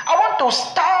 I want to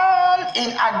stand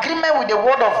in agreement with the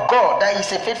word of God that is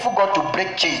a faithful God to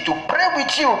break chains, to pray with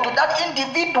you, to that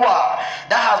individual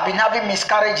that has been having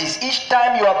miscarriages. Each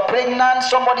time you are pregnant,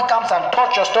 somebody comes and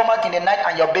touch your stomach in the night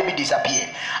and your baby disappears.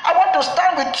 I want to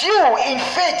stand with you in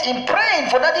faith, in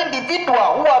praying for that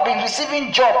individual who have been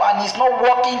receiving job and is not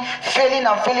working, failing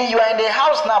and failing. You are in the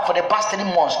house now for the past 3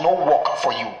 months, no work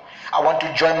for you. I want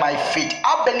to join my faith.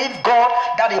 I believe God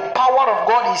that the power of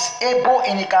God is able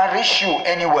and it can reach you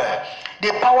anywhere.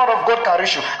 The power of God can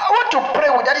reach you. I want to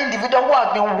pray with that individual who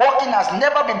has been working, has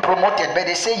never been promoted, but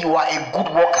they say you are a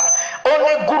good worker.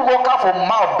 Only good worker for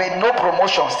mouth, but no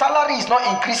promotion. Salary is not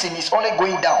increasing, it's only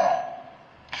going down.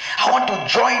 I want to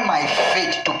join my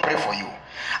faith to pray for you.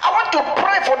 I want to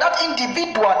pray for that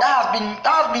individual that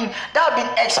has been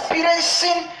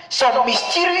experiencing some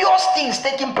mysterious things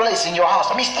taking place in your house,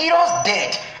 mysterious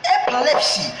death,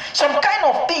 epilepsy, some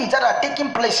kind of things that are taking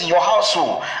place in your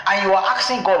household, and you are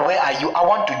asking God, where are you? I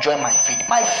want to join my faith.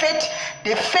 My faith,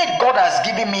 the faith God has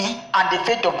given me, and the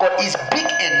faith of God is big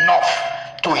enough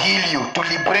to heal you, to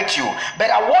liberate you.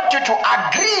 But I want you to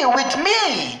agree with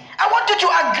me. I want you to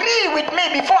agree with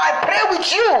me before I pray with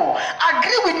you.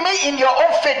 Agree with me in your own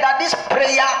faith that this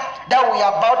prayer that we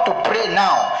are about to pray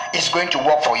now is going to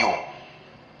work for you.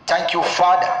 Thank you,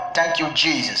 Father. Thank you,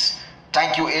 Jesus.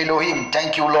 Thank you, Elohim.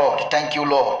 Thank you, Lord. Thank you,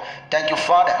 Lord. Thank you,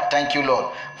 Father. Thank you,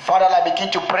 Lord. Father, I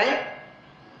begin to pray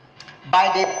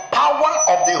by the power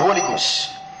of the Holy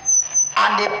Ghost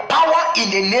and the power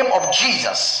in the name of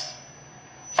Jesus.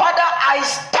 Father, I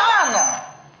stand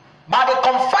by the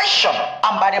confession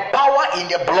and by the power in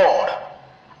the blood.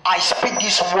 I speak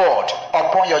this word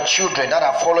upon your children that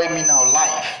are following me now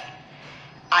live.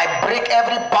 I break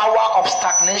every power of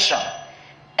stagnation,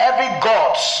 every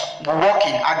gods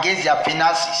working against their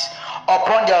finances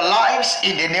upon their lives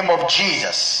in the name of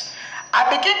Jesus. I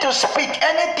begin to speak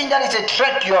anything that is a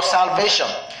threat to your salvation,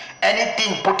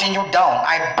 anything putting you down,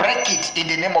 I break it in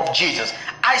the name of Jesus.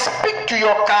 I speak to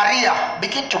your career,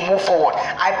 begin to move forward.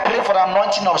 I pray for the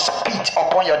anointing of speed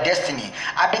upon your destiny.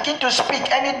 I begin to speak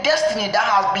any destiny that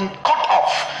has been cut off,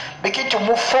 begin to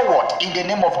move forward in the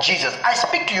name of Jesus. I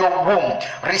speak to your womb,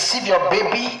 receive your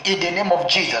baby in the name of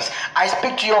Jesus. I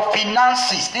speak to your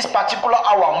finances this particular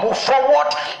hour, move forward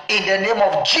in the name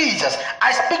of Jesus.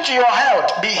 I speak to your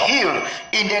health, be healed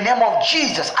in the name of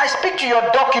Jesus. I speak to your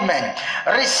document,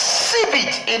 receive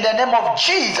it in the name of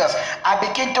Jesus. I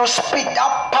begin to speak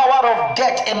that power of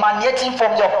death emanating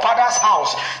from your father's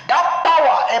house, that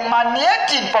power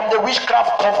emanating from the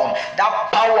witchcraft coven, that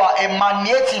power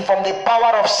emanating from the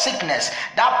power of sickness,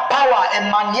 that power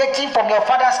emanating from your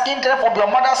father's kindred, from your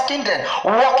mother's kindred,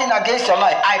 working against your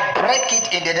life. I break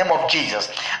it in the name of Jesus.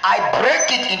 I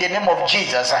break it in the name of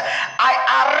Jesus. I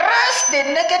arrest the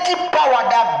negative power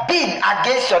that been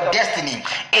against your destiny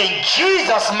in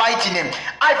Jesus' mighty name.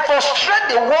 I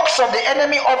frustrate the works of the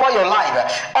enemy over your life,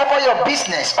 over your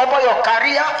business, over your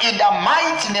career in the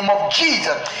mighty name of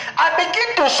Jesus. I begin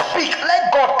to speak,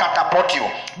 let God catapult you.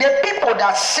 The people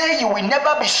that say you will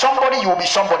never be somebody, you will be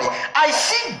somebody. I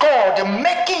see God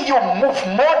making you move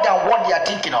more than what they are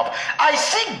thinking of. I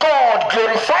see God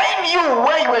glorifying you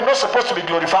where you were not supposed to be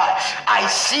glorified. I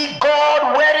see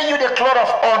God wearing you the cloth of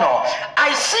honor.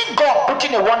 I see God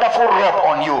putting a wonderful robe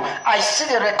on you. I see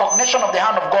the recognition of the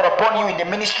hand of God upon you in the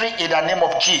ministry in the name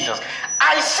of Jesus.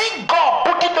 I see God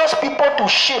putting those people to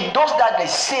shame, those that they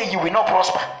say you will not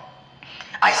prosper.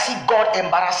 I see God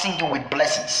embarrassing you with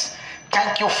blessings.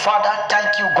 Thank you, Father.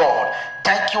 Thank you, God.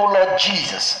 Thank you, Lord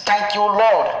Jesus. Thank you,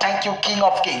 Lord. Thank you, King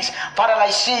of Kings. Father, I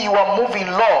see you are moving,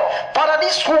 Lord. Father,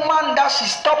 this woman that she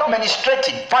stopped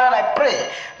menstruating, Father, I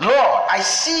pray, Lord, I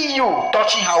see you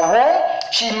touching her womb.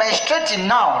 She's menstruating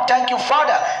now. Thank you,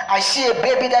 Father. I see a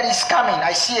baby that is coming.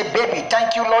 I see a baby.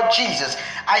 Thank you, Lord Jesus.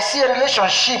 I see a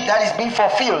relationship that is being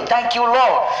fulfilled. Thank you,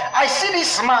 Lord. I see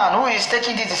this man who is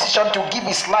taking this decision to give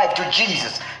his life to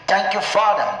Jesus. Thank you,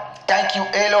 Father. Thank you,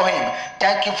 Elohim.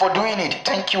 Thank you for doing it.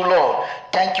 Thank you, Lord.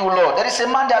 Thank you, Lord. There is a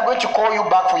man that are going to call you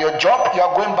back for your job. You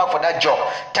are going back for that job.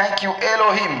 Thank you,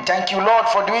 Elohim. Thank you, Lord,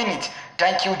 for doing it.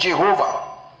 Thank you, Jehovah.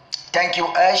 Thank you,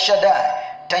 El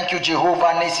Shaddai. Thank you,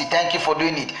 Jehovah Nissi. Thank you for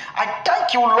doing it. I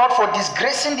thank you, Lord, for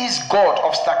disgracing this God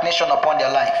of stagnation upon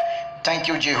their life. Thank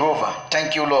you, Jehovah.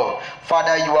 Thank you, Lord.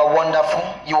 Father, you are wonderful.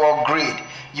 You are great.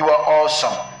 You are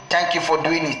awesome. Thank you for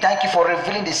doing it. Thank you for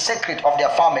revealing the secret of their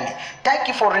family. Thank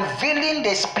you for revealing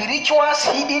the spiritual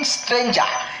hidden stranger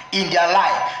in their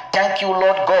life. Thank you,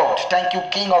 Lord God. Thank you,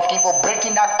 King of Kings, for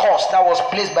breaking that curse that was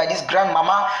placed by this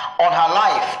grandmama on her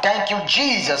life. Thank you,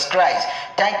 Jesus Christ.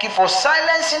 Thank you for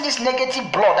silencing this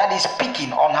negative blood that is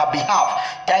speaking on her behalf.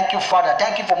 Thank you, Father.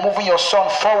 Thank you for moving your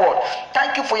son forward.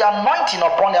 Thank you for your anointing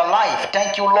upon their life.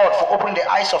 Thank you, Lord, for opening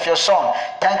the eyes of your son.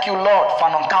 Thank you, Lord,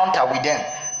 for an encounter with them.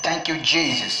 Thank you,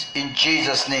 Jesus. In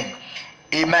Jesus' name.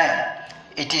 Amen.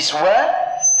 It is well.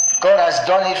 God has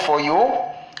done it for you.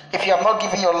 If you have not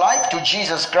given your life to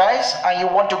Jesus Christ and you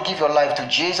want to give your life to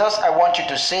Jesus, I want you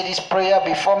to say this prayer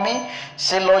before me.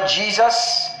 Say, Lord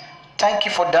Jesus, thank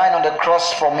you for dying on the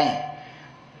cross for me.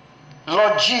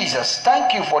 Lord Jesus,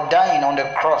 thank you for dying on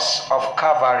the cross of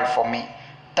Calvary for me.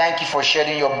 Thank you for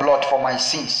shedding your blood for my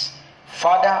sins.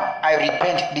 Father, I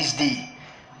repent this day.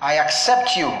 I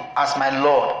accept you as my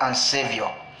Lord and Savior.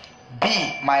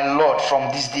 Be my Lord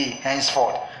from this day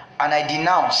henceforth. And I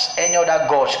denounce any other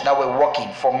gods that were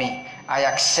working for me. I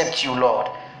accept you, Lord.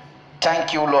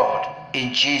 Thank you, Lord.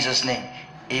 In Jesus' name,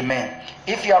 amen.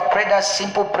 If you have prayed that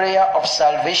simple prayer of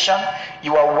salvation,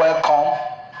 you are welcome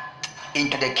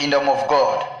into the kingdom of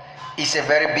God. It's a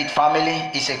very big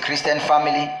family. It's a Christian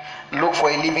family. Look for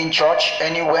a living church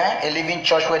anywhere, a living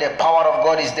church where the power of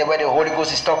God is there, where the Holy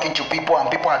Ghost is talking to people and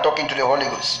people are talking to the Holy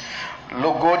Ghost.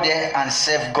 Look, go there and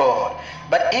serve God.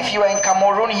 But if you are in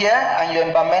Cameroon here and you're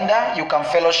in Bamenda, you can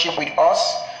fellowship with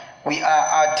us. We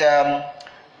are at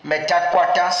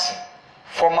Metaquatas,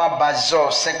 former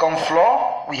Bazaar, second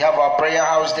floor. We have our prayer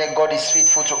house there. God is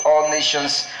faithful to all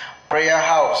nations. Prayer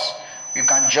house. you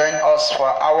can join us for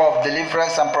Hour of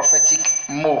Deliverance and Prophetic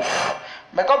Move.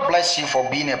 May God bless you for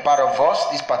being a part of us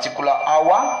this particular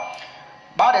hour.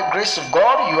 By the grace of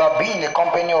God, you have been in the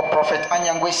company of Prophet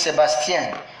Anyangwe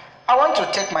Sebastien. I want to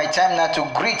take my time now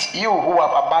to greet you who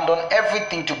have abandoned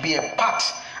everything to be a part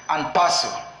and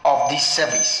parcel of this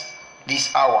service,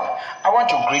 this hour. I want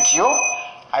to greet you.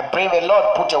 I pray the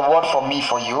Lord put a word for me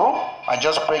for you. I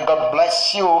just pray God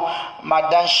bless you.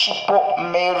 Madame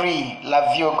Shipo Mary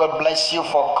Lavio, God bless you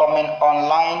for coming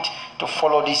online to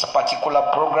follow this particular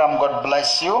program. God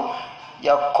bless you.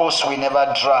 Your course will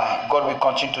never dry. God will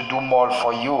continue to do more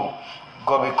for you.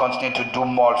 God will continue to do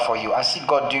more for you. I see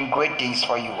God doing great things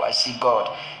for you. I see God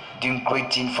doing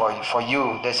great things for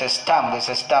you. There's a stamp.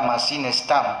 I've seen a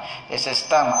stamp. There's a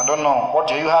stamp. I don't know. What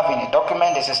do you have in a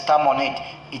document? There's a stamp on it.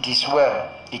 It is well.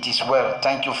 It is well.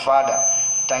 Thank you, Father.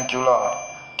 Thank you, Lord.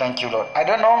 Thank you, Lord. I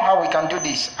don't know how we can do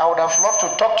this. I would have loved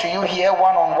to talk to you here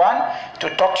one-on-one,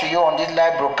 to talk to you on this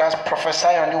live broadcast, prophesy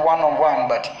on you one-on-one,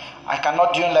 but I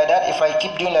cannot do it like that. If I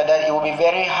keep doing like that, it will be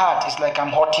very hard. It's like I'm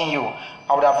hurting you.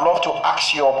 I would have loved to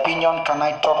ask your opinion. Can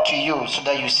I talk to you? So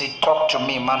that you say, talk to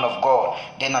me, man of God.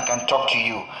 Then I can talk to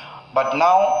you. But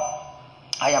now,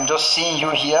 I am just seeing you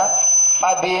here.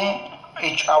 Maybe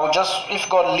I will just, if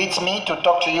God leads me to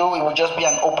talk to you, it will just be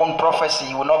an open prophecy.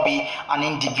 It will not be an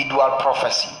individual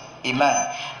prophecy.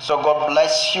 Amen. So God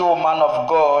bless you, man of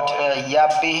God.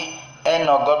 Yabe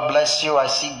Eno, God bless you. I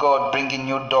see God bringing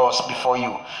new doors before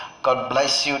you. God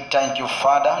bless you. Thank you,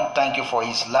 Father. Thank you for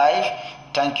his life.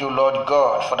 Thank you, Lord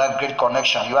God, for that great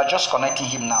connection. You are just connecting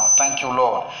him now. Thank you,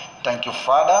 Lord. Thank you,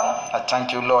 Father. I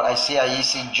thank you, Lord. I see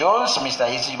Ayisi Jones. Mr.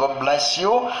 Ayisi, God bless you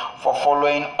for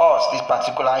following us. This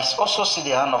particular, I also see the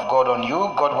hand of God on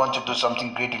you. God wants to do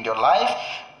something great in your life.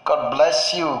 God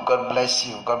bless you. God bless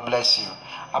you. God bless you.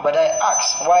 But I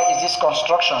ask, why is this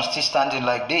construction still standing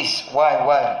like this? Why?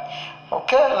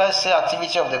 Okay, let's say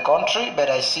activity of the country, but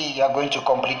I see you are going to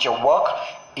complete your work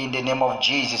in the name of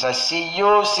Jesus. I see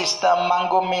you, Sister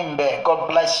Mango Mimbe. God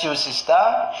bless you, sister.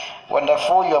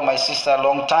 Wonderful. You are my sister a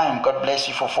long time. God bless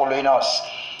you for following us.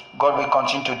 God will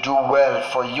continue to do well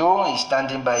for you. He's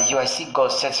standing by you. I see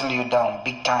God settling you down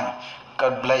big time.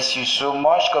 God bless you so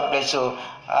much. God bless you.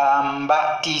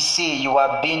 TC, you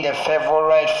have been a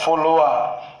favorite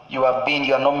follower. You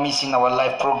are not missing our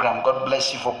live program. God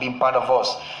bless you for being part of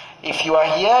us. If you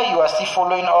are here, you are still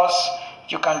following us,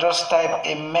 you can just type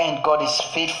amen. God is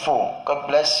faithful. God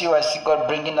bless you. I see God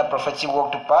bringing the prophetic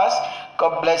work to pass.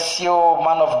 God bless you,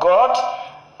 man of God.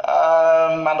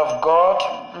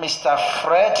 Mr.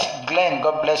 Fred Glenn,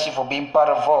 God bless you for being part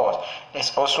of us.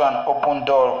 There's also an open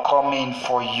door coming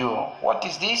for you. What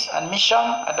is this? Admission?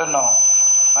 I don't know.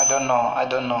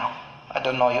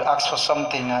 You asked for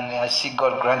something and I see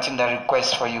God granting the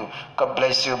request for you. God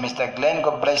bless you, Mr. Glenn.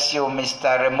 God bless you,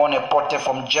 Mr. Ramon Porte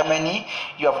from Germany.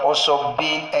 You have also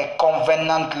been a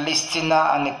covenant listener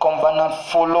and a covenant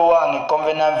follower and a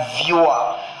covenant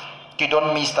viewer. You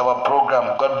don't miss our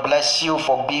program. God bless you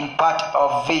for being part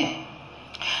of it.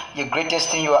 The greatest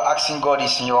thing you are asking God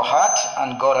is in your heart,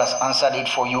 and God has answered it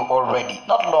for you already.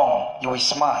 Not long, you will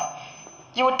smile.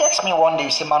 You will text me one day,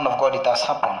 you say, man of God, it has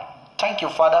happened. Thank you,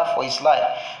 Father, for his life.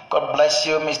 God bless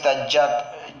you, Mr.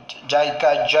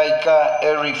 Jaika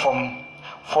Eri from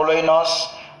following us.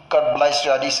 God bless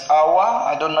you at this hour.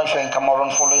 I don't know if you're in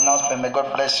Cameroon following us, but may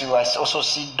God bless you. I also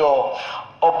see door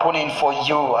opening for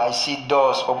you. I see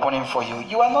doors opening for you.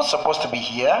 You are not supposed to be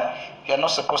here. You are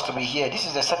not supposed to be here. This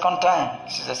is the second time.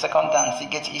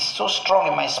 It's so strong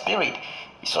in my spirit.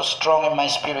 It's so strong in my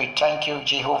spirit. Thank you,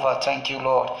 Jehovah. Thank you,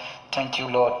 Lord. Thank you,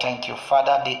 Lord. Thank you,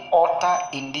 Father. The altar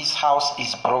in this house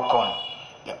is broken.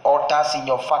 The altars in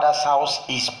your father's house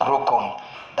is broken.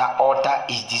 That altar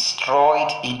is destroyed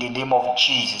in the name of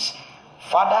Jesus.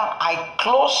 Father, I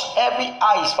close every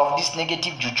eyes of this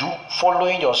negative juju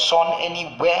following your son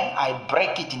anywhere. I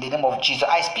break it in the name of Jesus.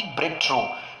 I speak breakthrough.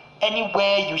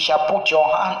 Anywhere you shall put your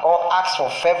hand or ask for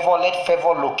favor, let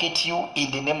favor locate you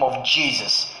in the name of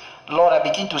Jesus. Lord, I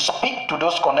begin to speak to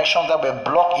those connections that were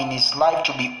blocked in his life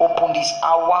to be opened this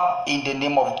hour in the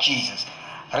name of Jesus.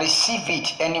 Receive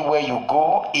it anywhere you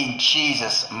go in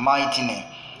Jesus' mighty name.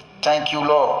 Thank you,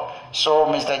 Lord. So,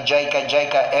 Mr.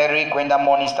 Jaika, Eric, when the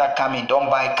morning start coming, don't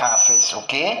buy car first,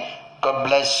 okay? God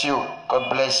bless you. God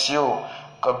bless you.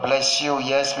 God bless you.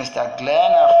 Yes, Mr.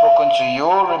 Glenn, I've spoken to you.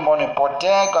 Ramon Porte,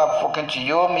 I've spoken to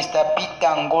you. Mr.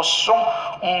 Peter Ngosong,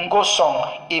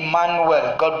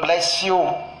 Emmanuel, God bless you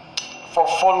for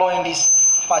following this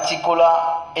particular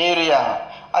area.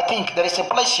 I think there is a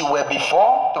place you were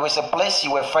before. There was a place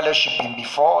you were fellowshipping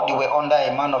before. You were under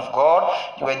a man of God.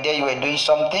 You were there, you were doing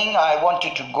something. I want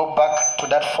you to go back to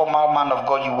that former man of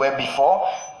God you were before.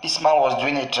 This man was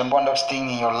doing a tremendous thing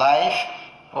in your life.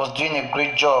 He was doing a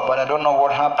great job, but I don't know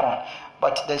what happened.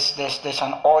 But there's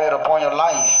an oil upon your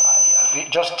life.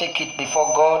 Just take it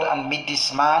before God and meet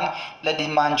this man. Let this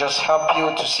man just help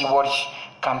you to see what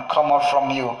can come out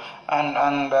from you. And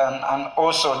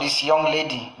also this young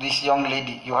lady,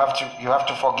 you have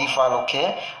to forgive her,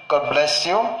 okay? God bless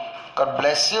you. God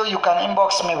bless you. You can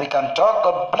inbox me. We can talk.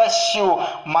 God bless you.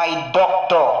 My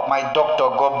doctor.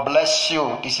 God bless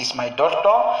you. This is my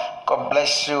doctor. God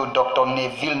bless you. Dr.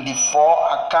 Neville Nifo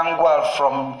Akangwal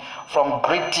from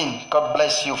Britain. God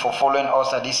bless you for following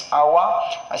us at this hour.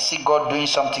 I see God doing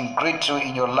something great too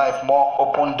in your life. More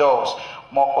open doors.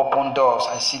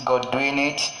 I see God doing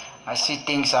it. I see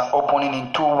things are opening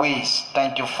in two ways.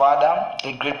 Thank you, Father.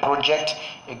 A great project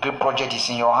is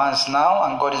in your hands now,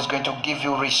 and God is going to give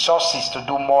you resources to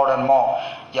do more and more.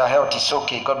 Your health is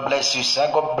okay. God bless you, sir.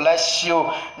 God bless you,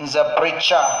 Mr.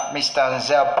 Preacher,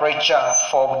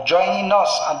 for joining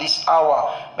us at this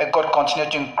hour. May God continue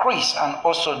to increase and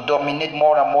also dominate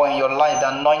more and more in your life. The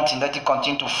anointing, let it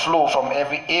continue to flow from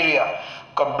every area.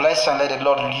 God bless and let the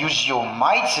Lord use you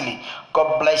mightily.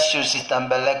 God bless you, Sister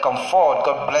Mbele Comfort.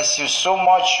 God bless you so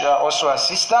much. You are also a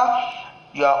sister.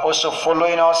 You are also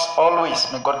following us always.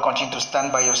 May God continue to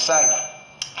stand by your side.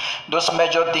 Those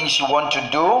major things you want to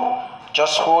do,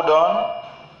 just hold on.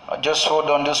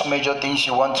 Those major things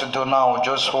you want to do now,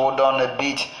 just hold on a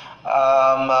bit.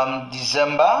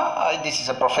 December, this is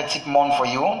a prophetic month for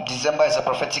you. December is a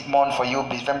prophetic month for you.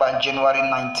 December and January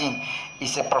 19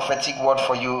 is a prophetic word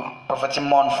for you, prophetic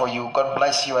month for you. God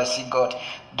bless you. I see God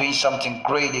doing something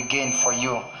great again for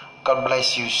you. God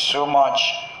bless you so much.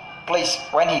 Please,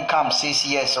 when he comes, say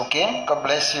yes, okay? God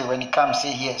bless you. When he comes,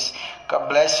 say yes. God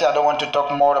bless you. I don't want to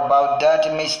talk more about that.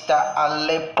 Mr.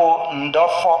 Aleppo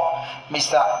Ndofo,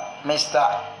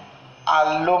 Mr.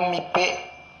 Alomipe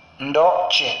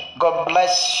Ndoche. God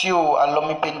bless you,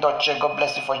 Alomipe Ndoche. God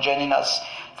bless you for joining us,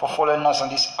 for following us on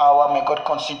this hour. May God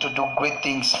continue to do great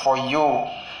things for you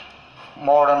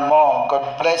more and more.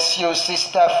 God bless you,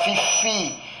 Sister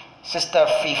Fifi.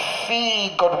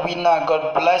 Godwina.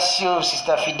 God bless you,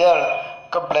 Sister Fidel.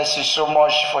 God bless you so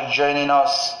much for joining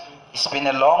us. It's been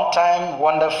a long time.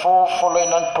 Wonderful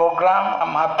following on program.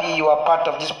 I'm happy you are part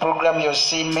of this program. You're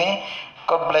seeing me.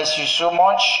 God bless you so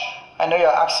much. I know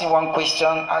you're asking one question.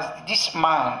 As this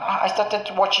man, I started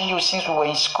watching you since we were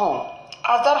in school.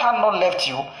 Has that hand not left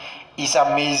you? It's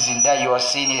amazing that you are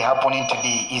seeing it happening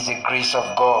today. It's the grace of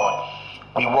God.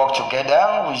 We worked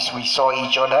together. We saw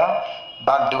each other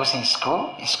back those in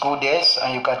school days,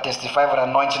 and you can testify for the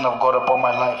anointing of God upon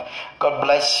my life. God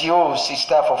bless you,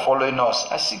 sister, for following us.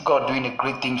 I see God doing a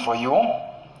great thing for you.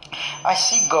 I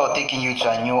see God taking you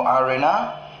to a new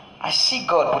arena. I see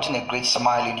God putting a great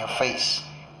smile in your face.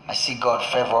 I see God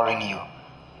favoring you.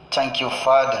 Thank you,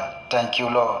 Father. Thank you,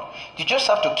 Lord. You just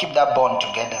have to keep that bond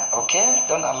together, okay?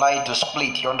 Don't allow it to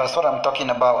split. You understand what I'm talking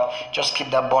about? Just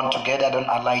keep that bond together. Don't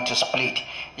allow it to split.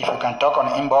 If you can talk on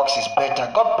inbox, it's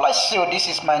better. God bless you. This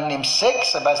is my namesake,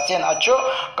 Sebastian Acho.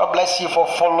 God bless you for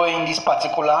following this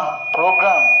particular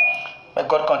program. May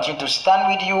God continue to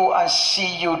stand with you and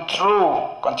see you through.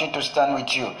 Continue to stand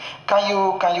with you.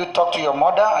 Can you talk to your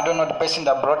mother? I don't know the person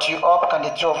that brought you up. Can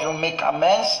the two of you make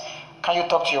amends? Can you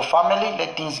talk to your family?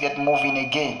 Let things get moving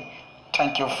again.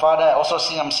 Thank you, Father. I also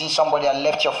I'm seeing somebody that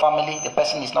left your family. The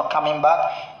person is not coming back.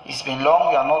 It's been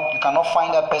long. You cannot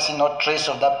find that person, no trace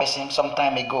of that person some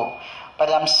time ago. But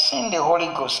I'm seeing the Holy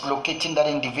Ghost locating that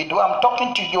individual. I'm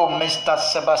talking to you, Mr.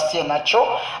 Sebastian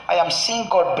Nacho. I am seeing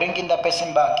God bringing that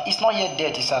person back. It's not yet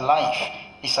dead. It's alive.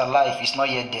 It's alive. It's not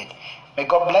yet dead. May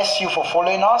God bless you for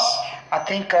following us. I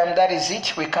think that is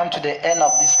it. We come to the end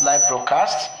of this live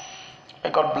broadcast. May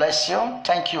God bless you.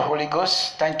 Thank you, Holy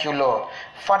Ghost. Thank you, Lord.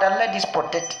 Father, let this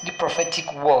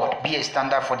prophetic word be a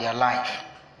standard for their life.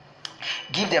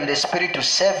 Give them the spirit to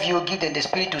serve you. Give them the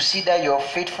spirit to see that you're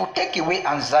faithful. Take away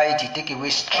anxiety. Take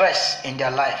away stress in their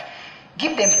life.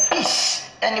 Give them peace.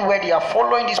 Anywhere they are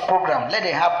following this program, let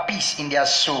them have peace in their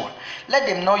soul. Let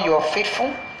them know you are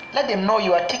faithful. Let them know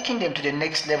you are taking them to the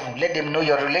next level. Let them know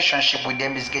your relationship with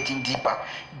them is getting deeper.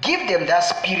 Give them that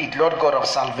spirit, Lord God of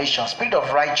salvation, spirit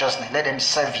of righteousness. Let them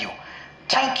serve you.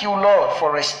 Thank you, Lord,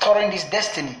 for restoring this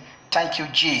destiny. Thank you,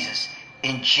 Jesus.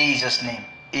 In Jesus' name,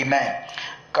 amen.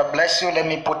 God bless you. Let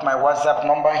me put my WhatsApp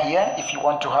number here. If you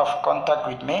want to have contact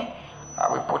with me,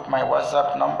 I will put my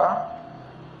WhatsApp number.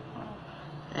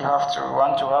 You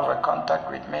want to have a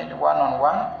contact with me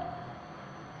one-on-one.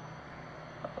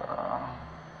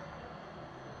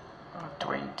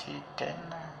 2010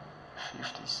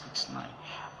 56 9.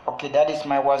 Okay, that is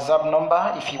my WhatsApp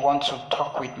number. If you want to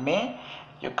talk with me,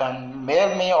 you can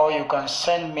mail me or you can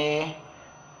send me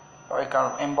or you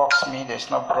can inbox me, there's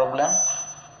no problem.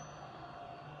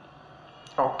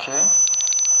 Okay,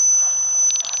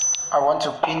 I want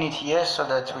to pin it here so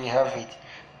that we have it.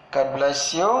 God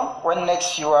bless you. When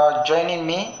next you are joining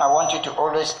me, I want you to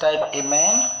always type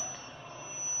amen.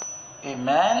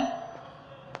 Amen.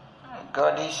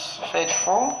 God is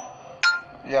faithful.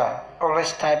 Yeah,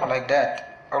 always type like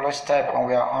that. Always type when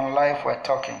we are on live, we're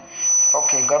talking.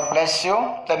 Okay, God bless you.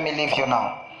 Let me leave you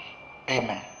now.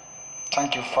 Amen.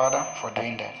 Thank you, Father, for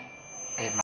doing that.